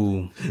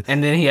 Ooh.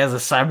 And then he has a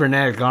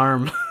cybernetic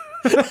arm.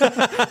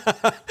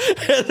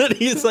 And then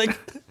he's like,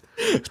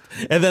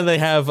 and then they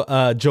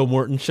have Joe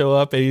Morton show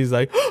up, and he's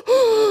like,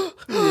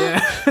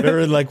 yeah,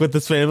 or like with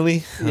his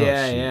family.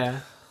 Yeah.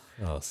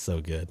 Oh,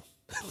 so good.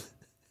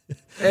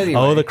 Anyway.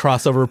 Oh, the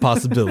crossover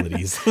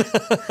possibilities.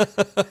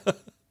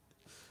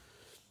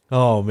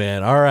 Oh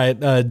man! All right,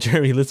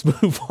 Jeremy, let's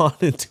move on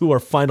into our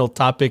final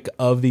topic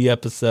of the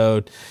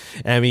episode.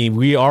 I mean,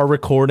 we are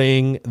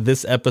recording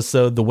this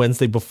episode the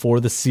Wednesday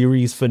before the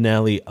series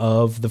finale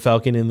of The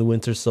Falcon and the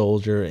Winter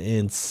Soldier,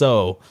 and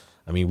so,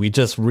 I mean, we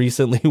just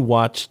recently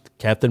watched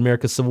Captain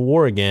America: Civil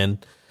War again.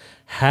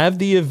 Have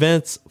the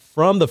events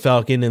from The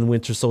Falcon and the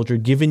Winter Soldier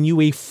given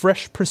you a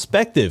fresh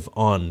perspective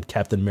on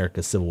Captain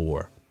America: Civil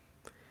War?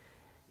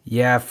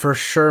 Yeah, for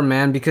sure,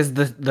 man. Because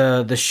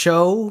the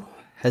show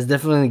has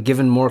definitely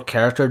given more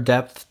character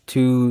depth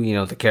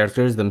to, the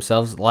characters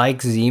themselves, like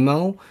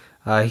Zemo.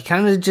 He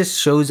kind of just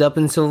shows up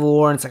in Civil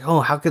War, and it's like,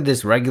 oh, how could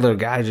this regular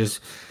guy just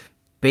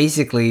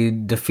basically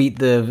defeat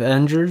the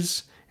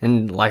Avengers?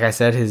 And like I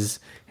said, his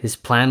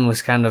plan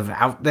was kind of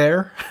out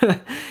there.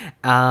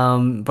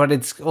 But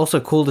it's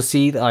also cool to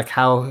see like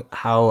how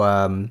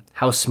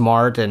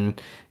smart and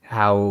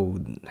how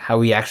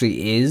he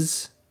actually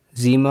is,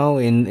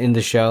 Zemo, in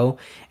the show,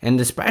 and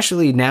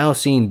especially now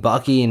seeing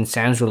Bucky and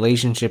Sam's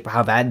relationship,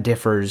 how that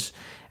differs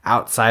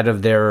outside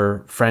of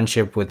their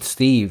friendship with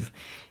Steve.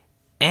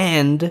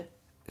 And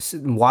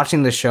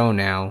watching the show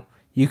now,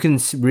 you can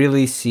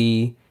really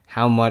see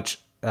how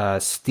much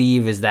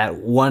Steve is that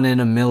 1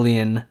 in a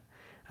million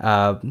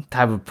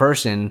type of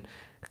person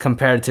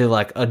compared to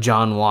like a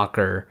John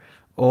Walker,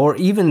 or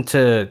even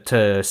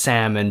to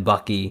Sam and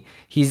Bucky.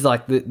 He's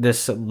like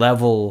this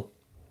level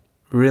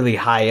really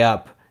high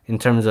up in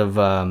terms of,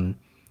 I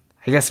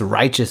guess,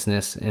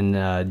 righteousness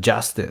and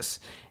justice.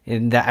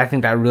 And I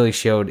think that really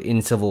showed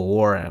in Civil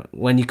War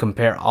when you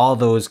compare all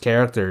those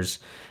characters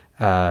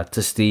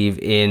to Steve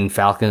in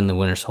Falcon and the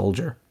Winter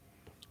Soldier.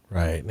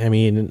 Right. I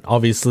mean,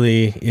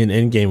 obviously in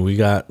Endgame, we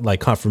got like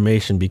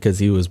confirmation because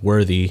he was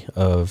worthy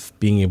of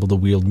being able to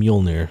wield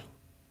Mjolnir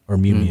or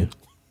Mew Mew.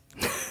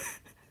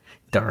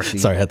 Darcy.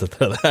 Sorry, I had to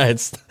throw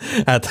that.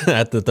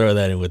 had to throw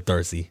that in with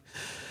Darcy.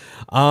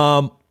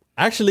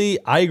 Actually,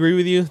 I agree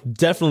with you.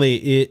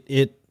 Definitely,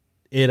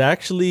 it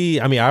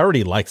actually. I mean, I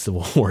already liked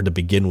Civil War to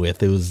begin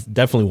with. It was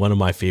definitely one of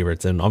my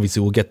favorites, and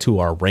obviously, we'll get to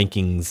our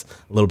rankings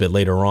a little bit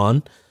later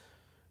on.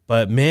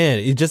 But man,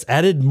 it just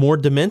added more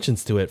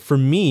dimensions to it for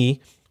me.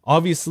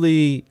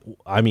 Obviously,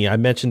 I mean, I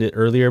mentioned it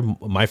earlier.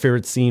 My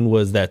favorite scene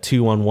was that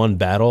 2-on-1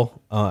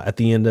 battle at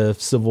the end of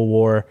Civil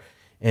War,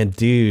 and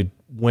dude,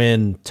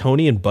 when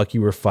Tony and Bucky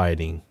were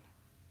fighting,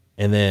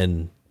 and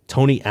then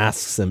Tony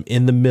asks him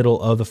in the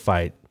middle of the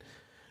fight,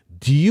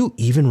 do you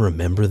even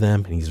remember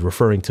them? And he's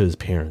referring to his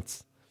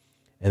parents.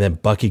 And then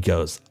Bucky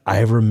goes,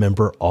 I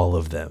remember all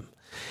of them.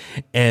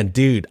 And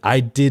dude, I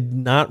did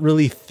not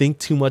really think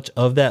too much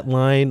of that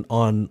line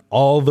on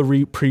all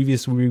the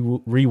previous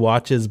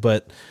rewatches,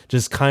 but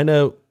just kind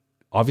of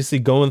obviously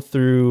going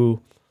through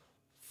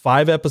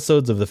 5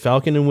 episodes of The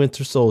Falcon and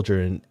Winter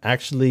Soldier, and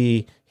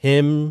actually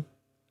them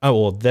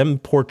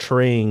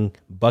portraying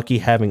Bucky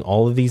having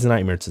all of these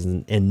nightmares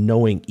and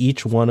knowing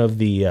each one of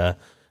the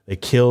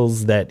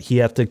kills that he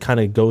had to kind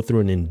of go through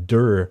and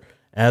endure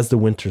as the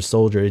Winter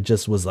Soldier. It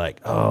just was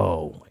like,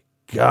 oh my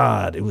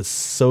God, it was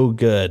so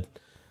good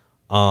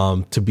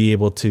to be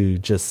able to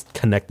just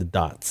connect the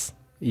dots.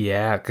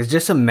 Yeah, because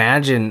just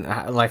imagine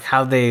like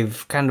how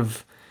they've kind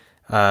of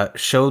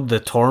showed the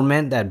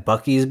torment that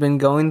Bucky's been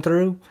going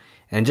through,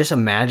 and just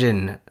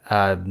imagine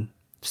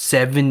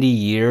 70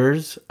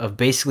 years of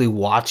basically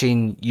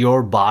watching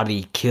your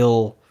body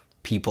kill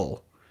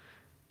people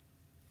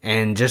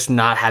and just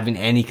not having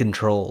any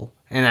control.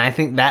 And I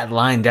think that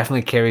line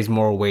definitely carries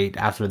more weight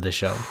after the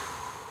show.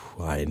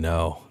 I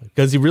know,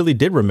 because he really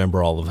did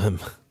remember all of them.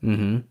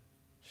 Mm-hmm.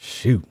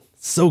 Shoot,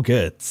 so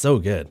good, so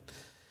good.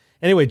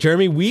 Anyway,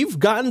 Jeremy, we've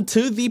gotten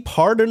to the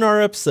part in our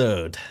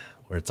episode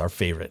where it's our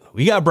favorite.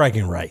 We got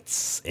bragging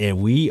rights, and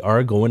we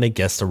are going to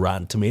guess the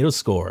Rotten Tomatoes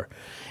score.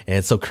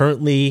 And so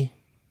currently,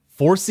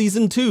 for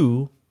season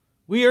 2,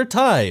 we are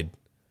tied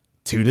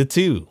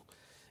 2-2.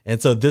 And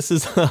so this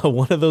is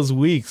one of those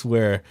weeks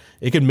where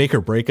it could make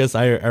or break us.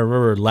 I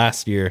remember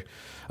last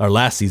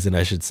season,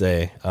 I should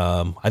say.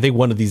 I think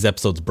one of these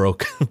episodes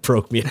broke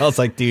me. I was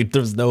like, dude,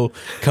 there's no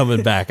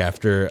coming back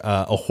after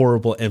a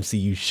horrible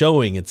MCU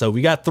showing. And so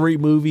we got 3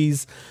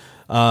 movies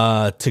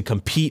to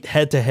compete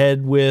head to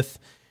head with.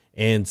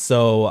 And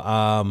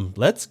so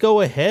let's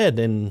go ahead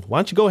and why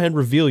don't you go ahead and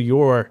reveal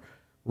your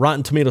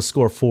Rotten Tomatoes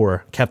score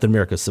for Captain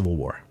America Civil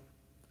War?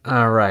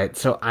 All right,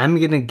 so I'm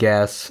going to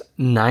guess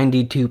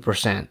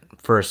 92%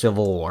 for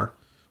Civil War.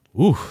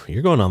 Ooh,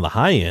 you're going on the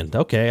high end.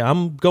 Okay,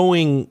 I'm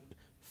going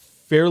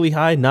fairly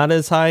high, not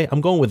as high. I'm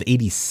going with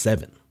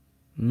 87.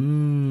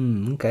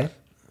 Okay.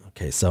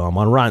 Okay, so I'm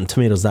on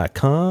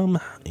RottenTomatoes.com.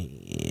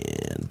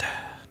 And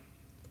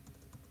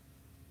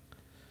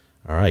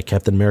all right,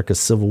 Captain America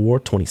Civil War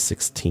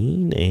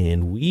 2016.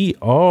 And we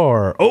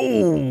are,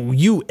 oh,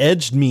 you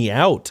edged me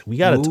out. We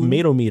got a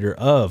tomato meter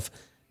of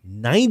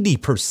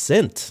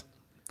 90%.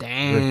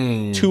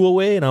 Dang. We're 2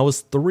 away, and I was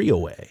 3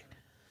 away.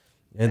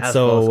 And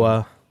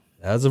so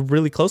that was a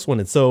really close one.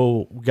 And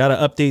so we got to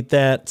update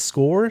that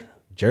score.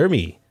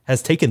 Jeremy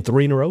has taken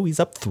 3 in a row. He's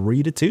up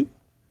 3-2.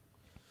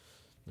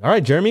 All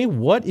right, Jeremy,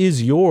 what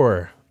is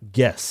your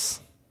guess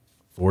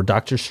for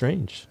Doctor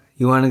Strange?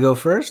 You want to go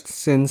first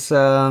since,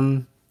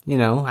 I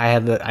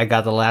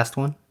got the last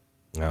one?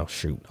 Oh,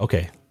 shoot.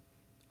 Okay.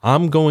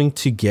 I'm going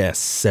to guess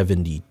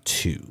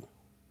 72.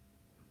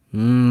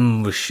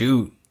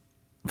 Shoot.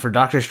 For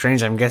Doctor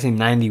Strange, I'm guessing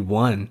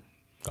 91.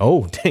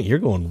 Oh, dang, you're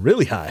going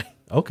really high.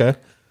 Okay.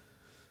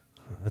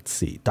 Let's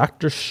see.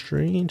 Doctor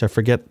Strange. I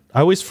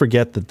always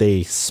forget that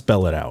they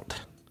spell it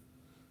out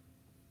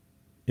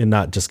and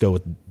not just go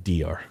with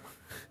DR.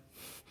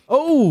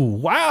 Oh,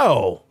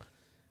 wow.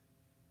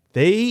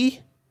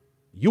 You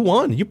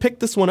won. You picked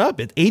this one up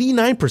at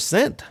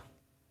 89%.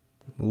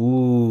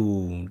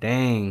 Ooh,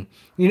 dang.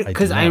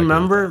 Because I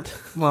remember,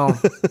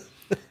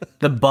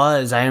 the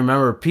buzz, I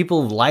remember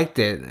people liked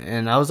it,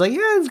 and I was like,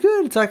 yeah, it's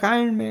good. It's like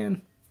Iron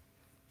Man.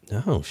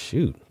 Oh,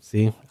 shoot.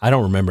 See, I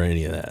don't remember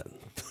any of that.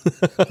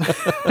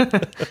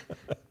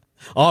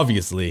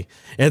 Obviously.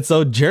 And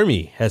so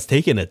Jeremy has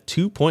taken a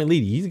 2-point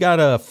lead. He's got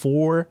a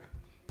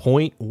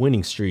 4-point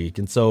winning streak.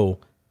 And so,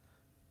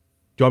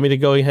 do you want me to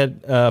go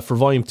ahead for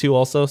volume 2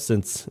 also?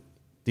 Since,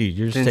 dude,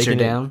 you're just taking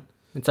you're down.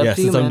 It's up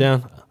to you, I'm man.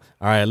 down.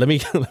 All right, let me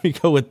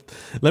go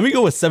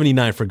with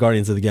 79 for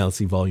Guardians of the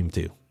Galaxy volume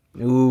 2.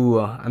 Ooh,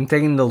 I'm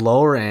taking the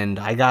lower end.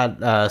 I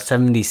got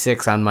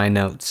 76 on my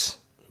notes.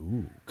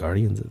 Ooh,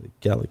 Guardians of the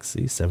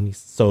Galaxy 70.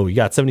 So you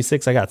got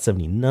 76. I got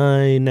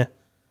 79.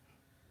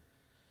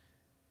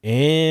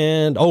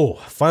 And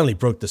finally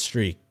broke the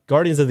streak.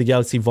 Guardians of the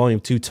Galaxy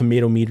Volume 2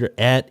 tomato meter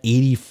at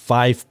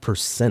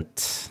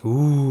 85%.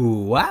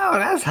 Ooh, wow,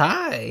 that's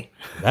high.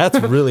 That's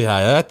really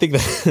high. I think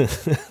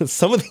that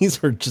some of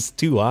these are just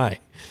too high.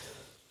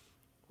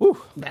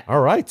 Whew.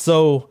 All right,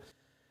 so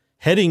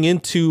heading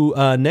into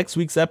next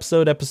week's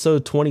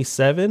episode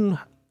 27,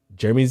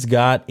 Jeremy's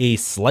got a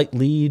slight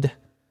lead,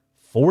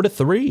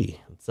 4-3.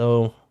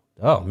 So,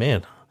 oh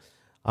man,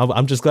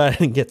 I'm just glad I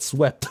didn't get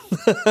swept.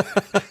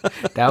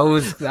 That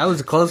was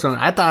a close one.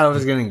 I thought I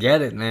was gonna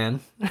get it, man.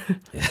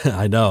 Yeah,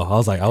 I know. I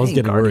was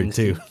getting worried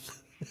too.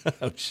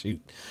 Oh shoot.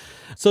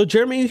 So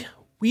Jeremy,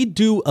 we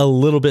do a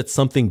little bit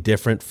something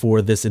different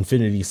for this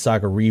Infinity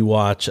Saga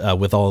rewatch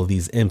with all of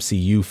these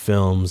MCU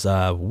films.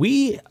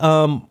 We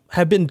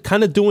have been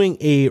kind of doing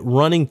a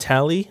running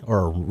tally,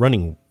 or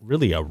running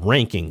really a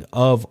ranking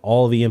of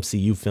all the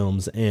MCU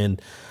films.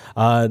 And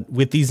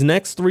with these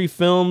next 3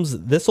 films,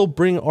 this will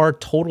bring our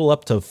total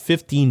up to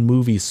 15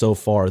 movies so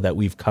far that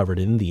we've covered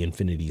in the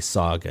Infinity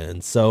Saga.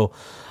 And so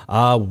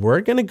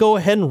we're going to go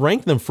ahead and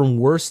rank them from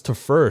worst to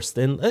first.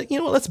 And,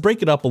 let's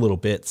break it up a little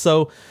bit.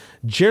 So,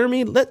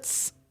 Jeremy,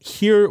 let's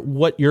hear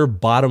what your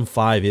bottom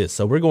 5 is.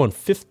 So we're going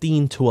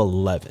 15 to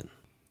 11.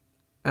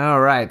 All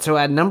right. So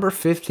at number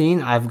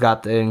 15, I've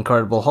got the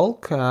Incredible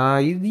Hulk.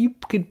 You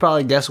could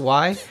probably guess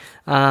why.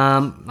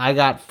 I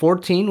got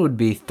 14 would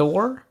be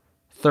Thor.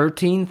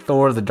 13,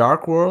 Thor: The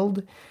Dark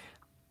World.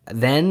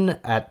 Then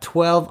at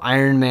 12,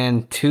 Iron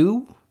Man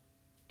 2.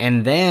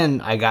 And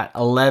then I got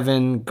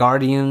 11,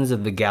 Guardians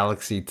of the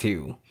Galaxy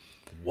 2.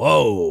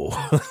 Whoa.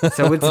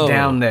 So it's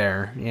down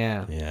there.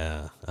 Yeah.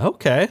 Yeah.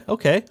 Okay.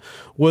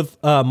 With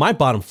my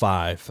bottom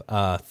 5,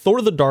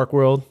 Thor: The Dark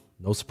World,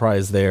 No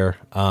surprise there.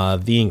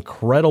 The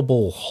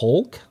Incredible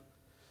Hulk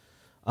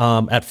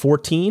at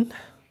 14.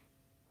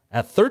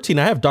 At 13,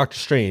 I have Doctor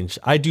Strange.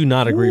 I do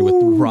not agree with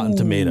Rotten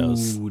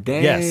Tomatoes.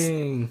 Dang.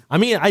 Yes. I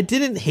mean, I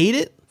didn't hate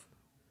it,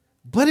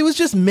 but it was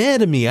just mad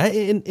to me.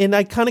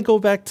 I kind of go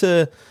back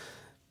to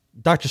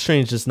Doctor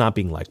Strange just not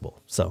being likable.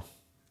 So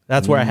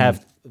that's where I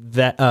have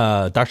that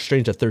Doctor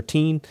Strange at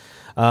 13.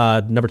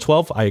 Number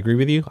 12, I agree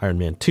with you. Iron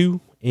Man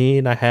 2.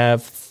 And I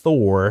have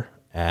Thor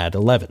at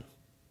 11.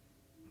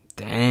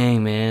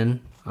 Dang,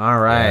 man. All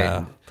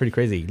right. Pretty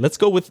crazy. Let's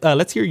go with,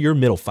 let's hear your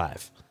middle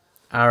five.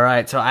 All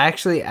right. So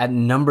actually at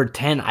number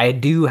 10, I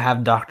do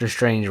have Doctor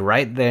Strange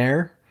right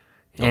there.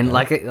 And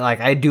like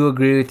I do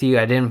agree with you.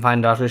 I didn't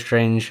find Doctor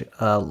Strange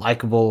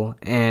likable.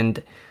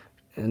 And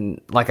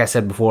like I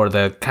said before,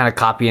 the kind of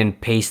copy and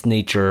paste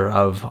nature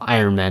of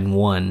Iron Man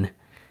 1.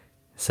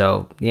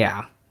 So,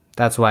 yeah.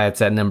 That's why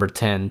it's at number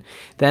 10.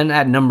 Then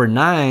at number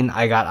 9,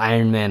 I got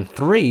Iron Man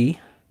 3.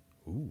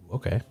 Ooh,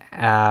 okay.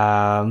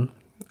 I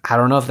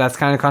don't know if that's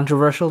kind of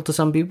controversial to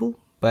some people,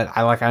 but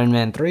I like Iron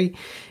Man 3.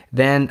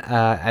 Then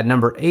at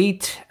number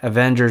 8,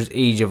 Avengers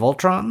Age of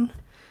Ultron.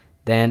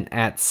 Then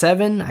at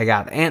 7, I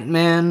got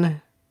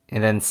Ant-Man.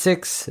 And then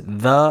 6,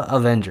 The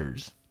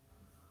Avengers.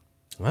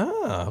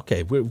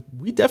 Okay.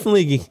 We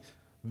definitely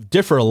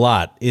differ a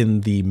lot in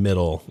the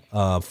middle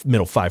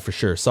five for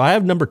sure. So I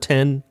have number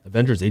 10,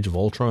 Avengers Age of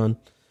Ultron.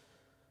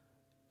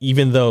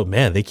 Even though,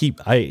 man,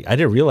 I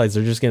didn't realize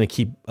they're just going to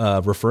keep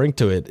referring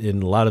to it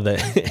in a lot of the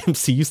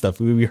MCU stuff.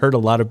 We heard a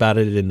lot about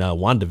it in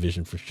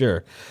WandaVision for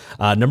sure.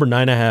 Number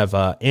 9, I have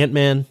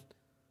Ant-Man.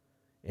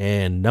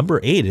 And number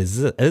 8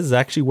 is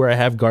actually where I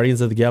have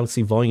Guardians of the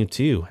Galaxy Volume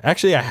 2.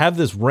 Actually, I have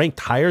this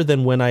ranked higher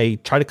than when I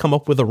tried to come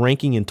up with a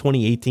ranking in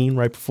 2018,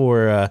 right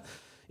before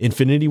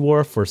Infinity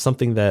War, for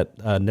something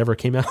that never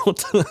came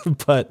out.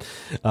 But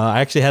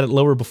I actually had it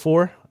lower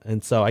before.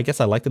 And so I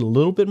guess I liked it a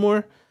little bit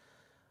more.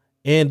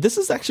 And this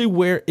is actually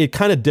where it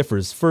kind of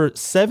differs. For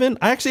 7,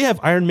 I actually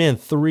have Iron Man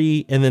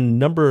 3. And then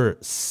number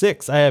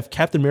 6, I have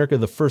Captain America,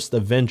 the First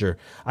Avenger.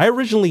 I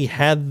originally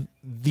had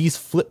these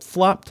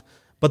flip-flopped,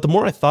 but the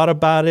more I thought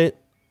about it,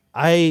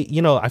 I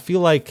feel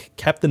like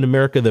Captain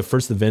America, the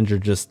First Avenger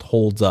just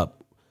holds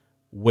up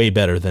way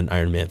better than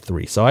Iron Man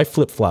 3. So I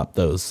flip-flopped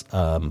those,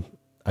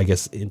 I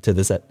guess, into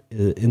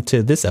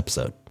this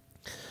episode.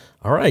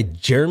 All right,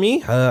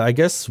 Jeremy, I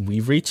guess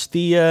we've reached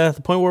the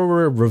point where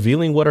we're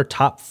revealing what our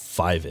top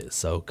 5 is.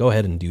 So go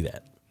ahead and do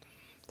that.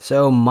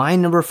 So my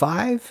number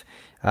 5,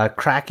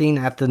 cracking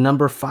at the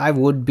number 5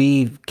 would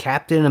be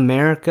Captain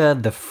America,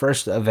 the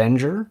First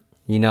Avenger.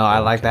 I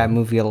like that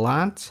movie a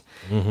lot.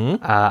 Mm-hmm.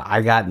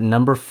 I got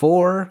number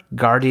 4,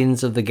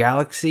 Guardians of the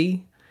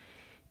Galaxy.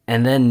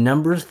 And then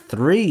number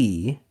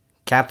 3,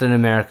 Captain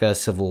America,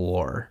 Civil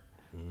War.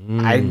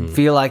 I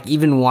feel like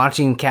even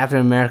watching Captain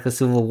America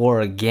Civil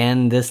War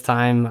again this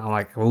time, I'm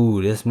like,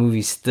 ooh, this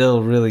movie's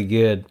still really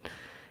good.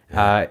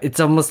 It's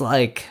almost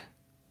like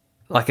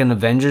an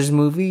Avengers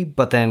movie,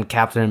 but then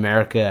Captain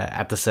America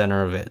at the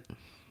center of it.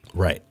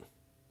 Right.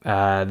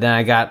 Then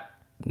I got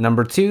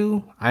number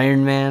 2,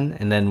 Iron Man,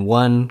 and then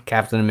 1,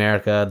 Captain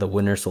America, the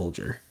Winter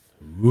Soldier.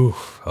 Ooh,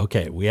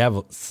 okay. We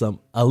have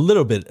a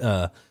little bit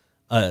of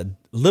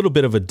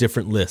a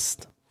different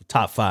list.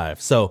 Top 5.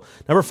 So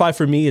number 5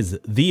 for me is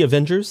The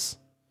Avengers.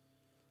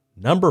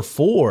 Number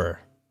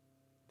 4,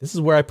 this is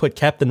where I put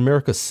Captain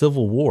America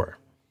Civil War.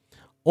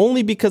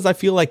 Only because I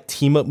feel like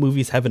team up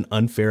movies have an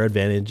unfair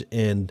advantage,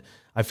 and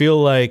I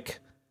feel like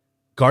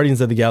Guardians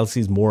of the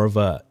Galaxy is more of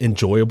a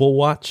enjoyable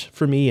watch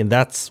for me, and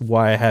that's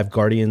why I have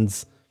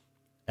Guardians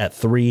at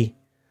 3,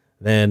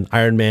 then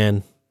Iron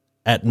Man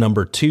at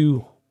number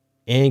 2,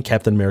 and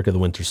Captain America the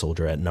Winter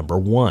Soldier at number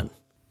 1.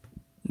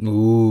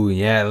 Ooh,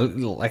 yeah,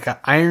 like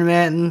Iron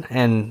Man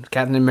and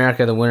Captain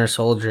America the Winter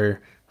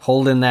Soldier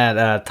holding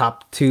that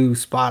top 2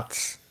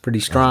 spots pretty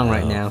strong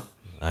right now.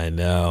 I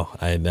know.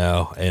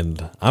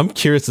 And I'm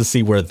curious to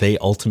see where they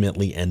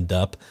ultimately end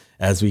up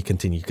as we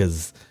continue,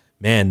 because,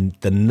 man,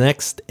 the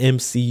next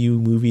MCU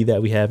movie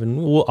that we have, and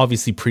we'll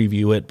obviously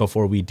preview it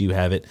before we do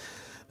have it,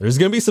 there's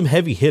going to be some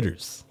heavy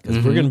hitters,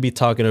 because we're going to be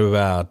talking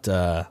about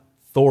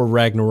Thor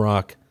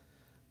Ragnarok.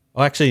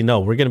 Oh, actually,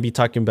 no, we're going to be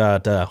talking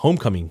about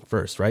Homecoming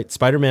first, right?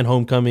 Spider-Man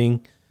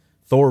Homecoming,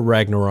 Thor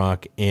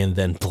Ragnarok, and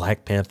then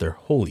Black Panther.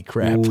 Holy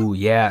crap. Ooh,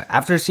 yeah.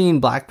 After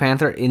seeing Black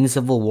Panther in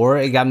Civil War,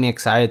 it got me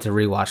excited to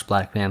rewatch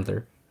Black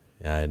Panther.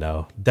 Yeah, I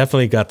know.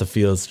 Definitely got the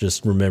feels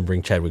just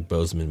remembering Chadwick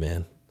Boseman,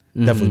 man.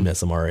 Definitely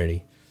miss him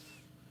already.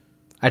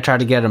 I tried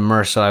to get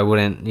immersed so I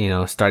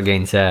wouldn't, start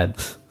getting sad.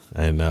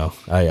 I know.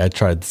 I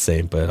tried the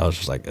same, but I was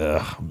just like,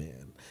 ugh, man.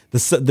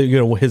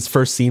 His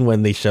first scene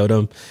when they showed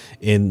him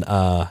in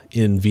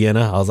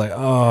Vienna, I was like,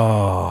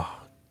 oh,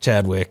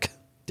 Chadwick,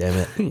 damn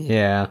it.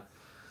 Yeah.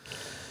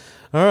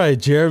 All right,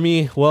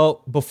 Jeremy.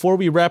 Well, before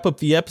we wrap up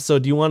the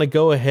episode, do you want to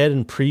go ahead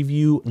and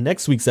preview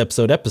next week's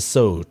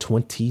episode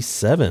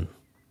 27?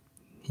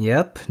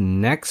 Yep.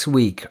 Next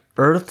week,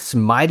 Earth's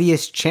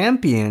mightiest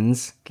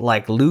champions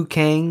like Liu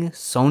Kang,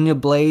 Sonya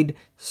Blade,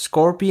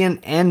 Scorpion,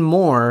 and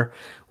more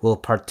will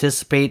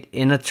participate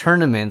in a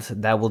tournament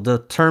that will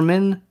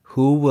determine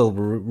who will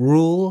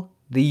rule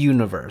the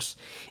universe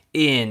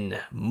in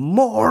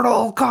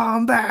Mortal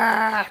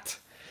Kombat.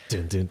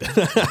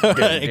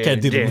 I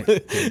can't do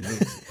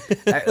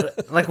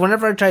that. Like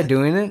whenever I try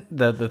doing it,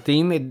 the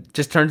theme, it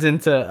just turns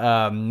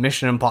into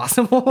Mission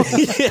Impossible.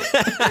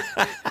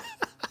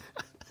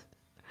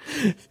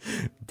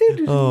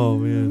 Oh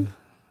man.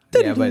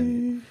 Yeah, but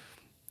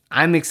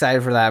I'm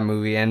excited for that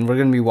movie, and we're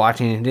gonna be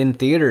watching it in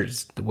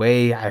theaters the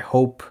way I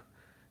hope,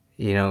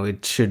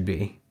 it should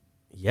be.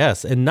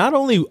 Yes, and not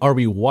only are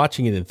we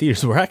watching it in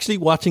theaters, we're actually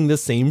watching the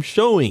same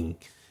showing.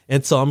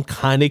 And so I'm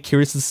kind of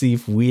curious to see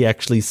if we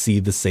actually see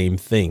the same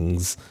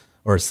things,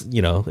 or,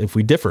 if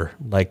we differ,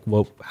 like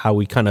how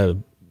we kind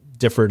of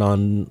differed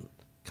on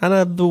kind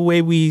of the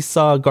way we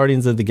saw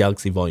Guardians of the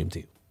Galaxy Volume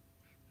 2.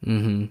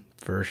 Mm-hmm,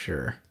 for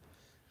sure.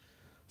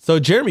 So,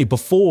 Jeremy,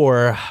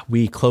 before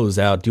we close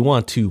out, do you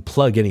want to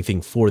plug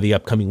anything for the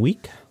upcoming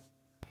week?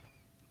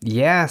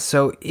 Yeah,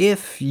 so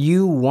if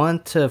you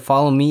want to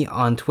follow me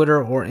on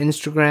Twitter or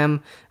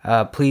Instagram,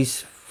 please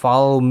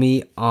follow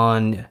me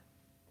on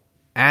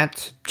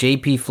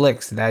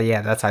 @JPFlix.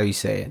 That's how you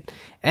say it.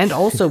 And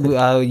also,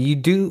 we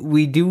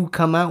do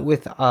come out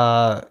with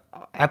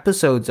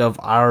episodes of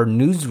our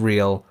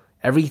newsreel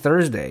every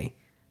Thursday.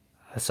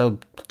 So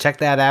check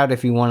that out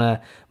if you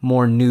want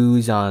more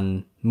news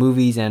on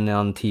movies and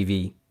on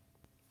TV.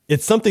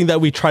 It's something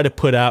that we try to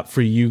put out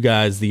for you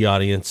guys, the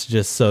audience,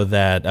 just so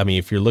that,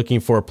 if you're looking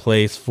for a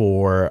place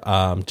for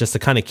just to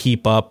kind of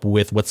keep up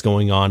with what's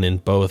going on in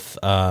both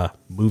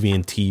movie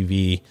and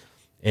TV,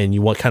 and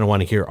you kind of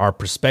want to hear our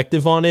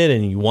perspective on it,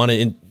 and you want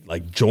to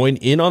join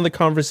in on the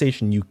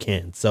conversation, you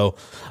can. So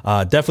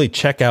definitely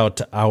check out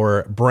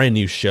our brand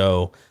new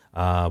show.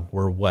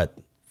 We're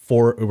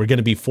going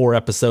to be 4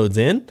 episodes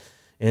in.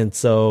 And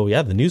so, the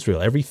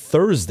newsreel every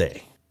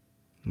Thursday.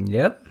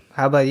 Yep.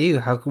 How about you?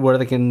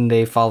 Where can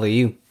they follow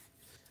you?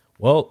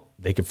 Well,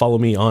 they can follow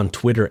me on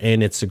Twitter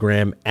and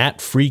Instagram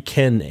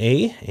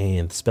 @FreeKenA,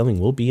 and the spelling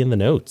will be in the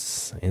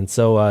notes. And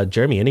so,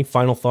 Jeremy, any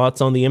final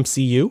thoughts on the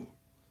MCU?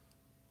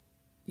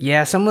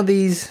 Yeah, some of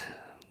these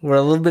were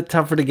a little bit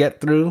tougher to get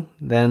through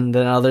than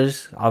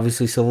others.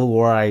 Obviously, Civil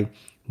War, I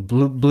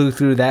blew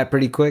through that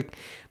pretty quick.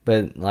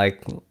 But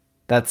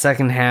that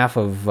second half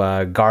of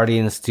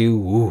Guardians 2,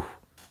 ooh,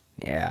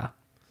 yeah,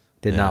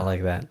 did not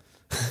like that.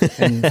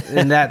 And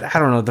that, I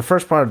don't know, the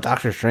first part of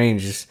Doctor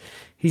Strange,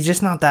 he's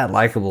just not that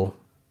likable.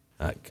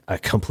 I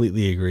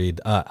completely agreed.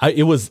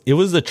 It was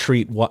a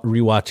treat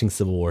rewatching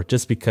Civil War,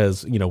 just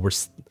because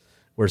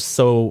we're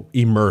so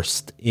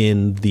immersed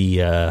in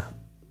the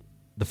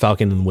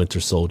Falcon and the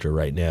Winter Soldier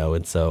right now,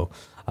 and so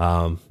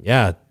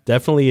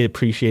definitely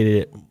appreciated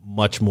it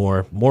much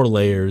more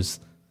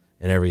layers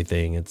and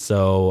everything. And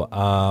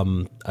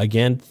so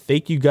again,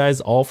 thank you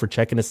guys all for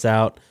checking us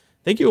out.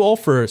 Thank you all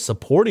for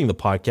supporting the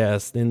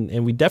podcast,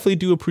 and we definitely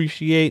do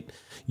appreciate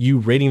you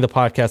rating the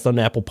podcast on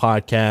Apple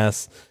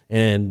Podcasts,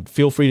 and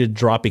feel free to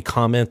drop a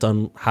comment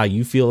on how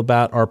you feel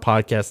about our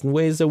podcast and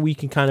ways that we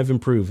can kind of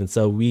improve. And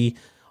so we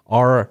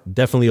are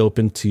definitely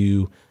open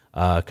to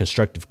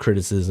constructive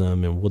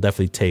criticism, and we'll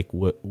definitely take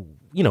what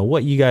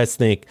you guys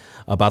think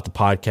about the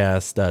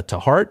podcast to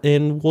heart,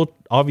 and we'll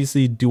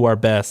obviously do our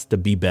best to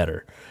be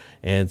better.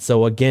 And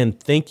so again,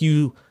 thank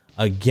you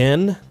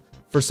again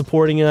for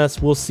supporting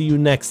us. We'll see you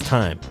next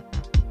time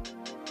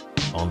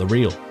on The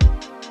Real.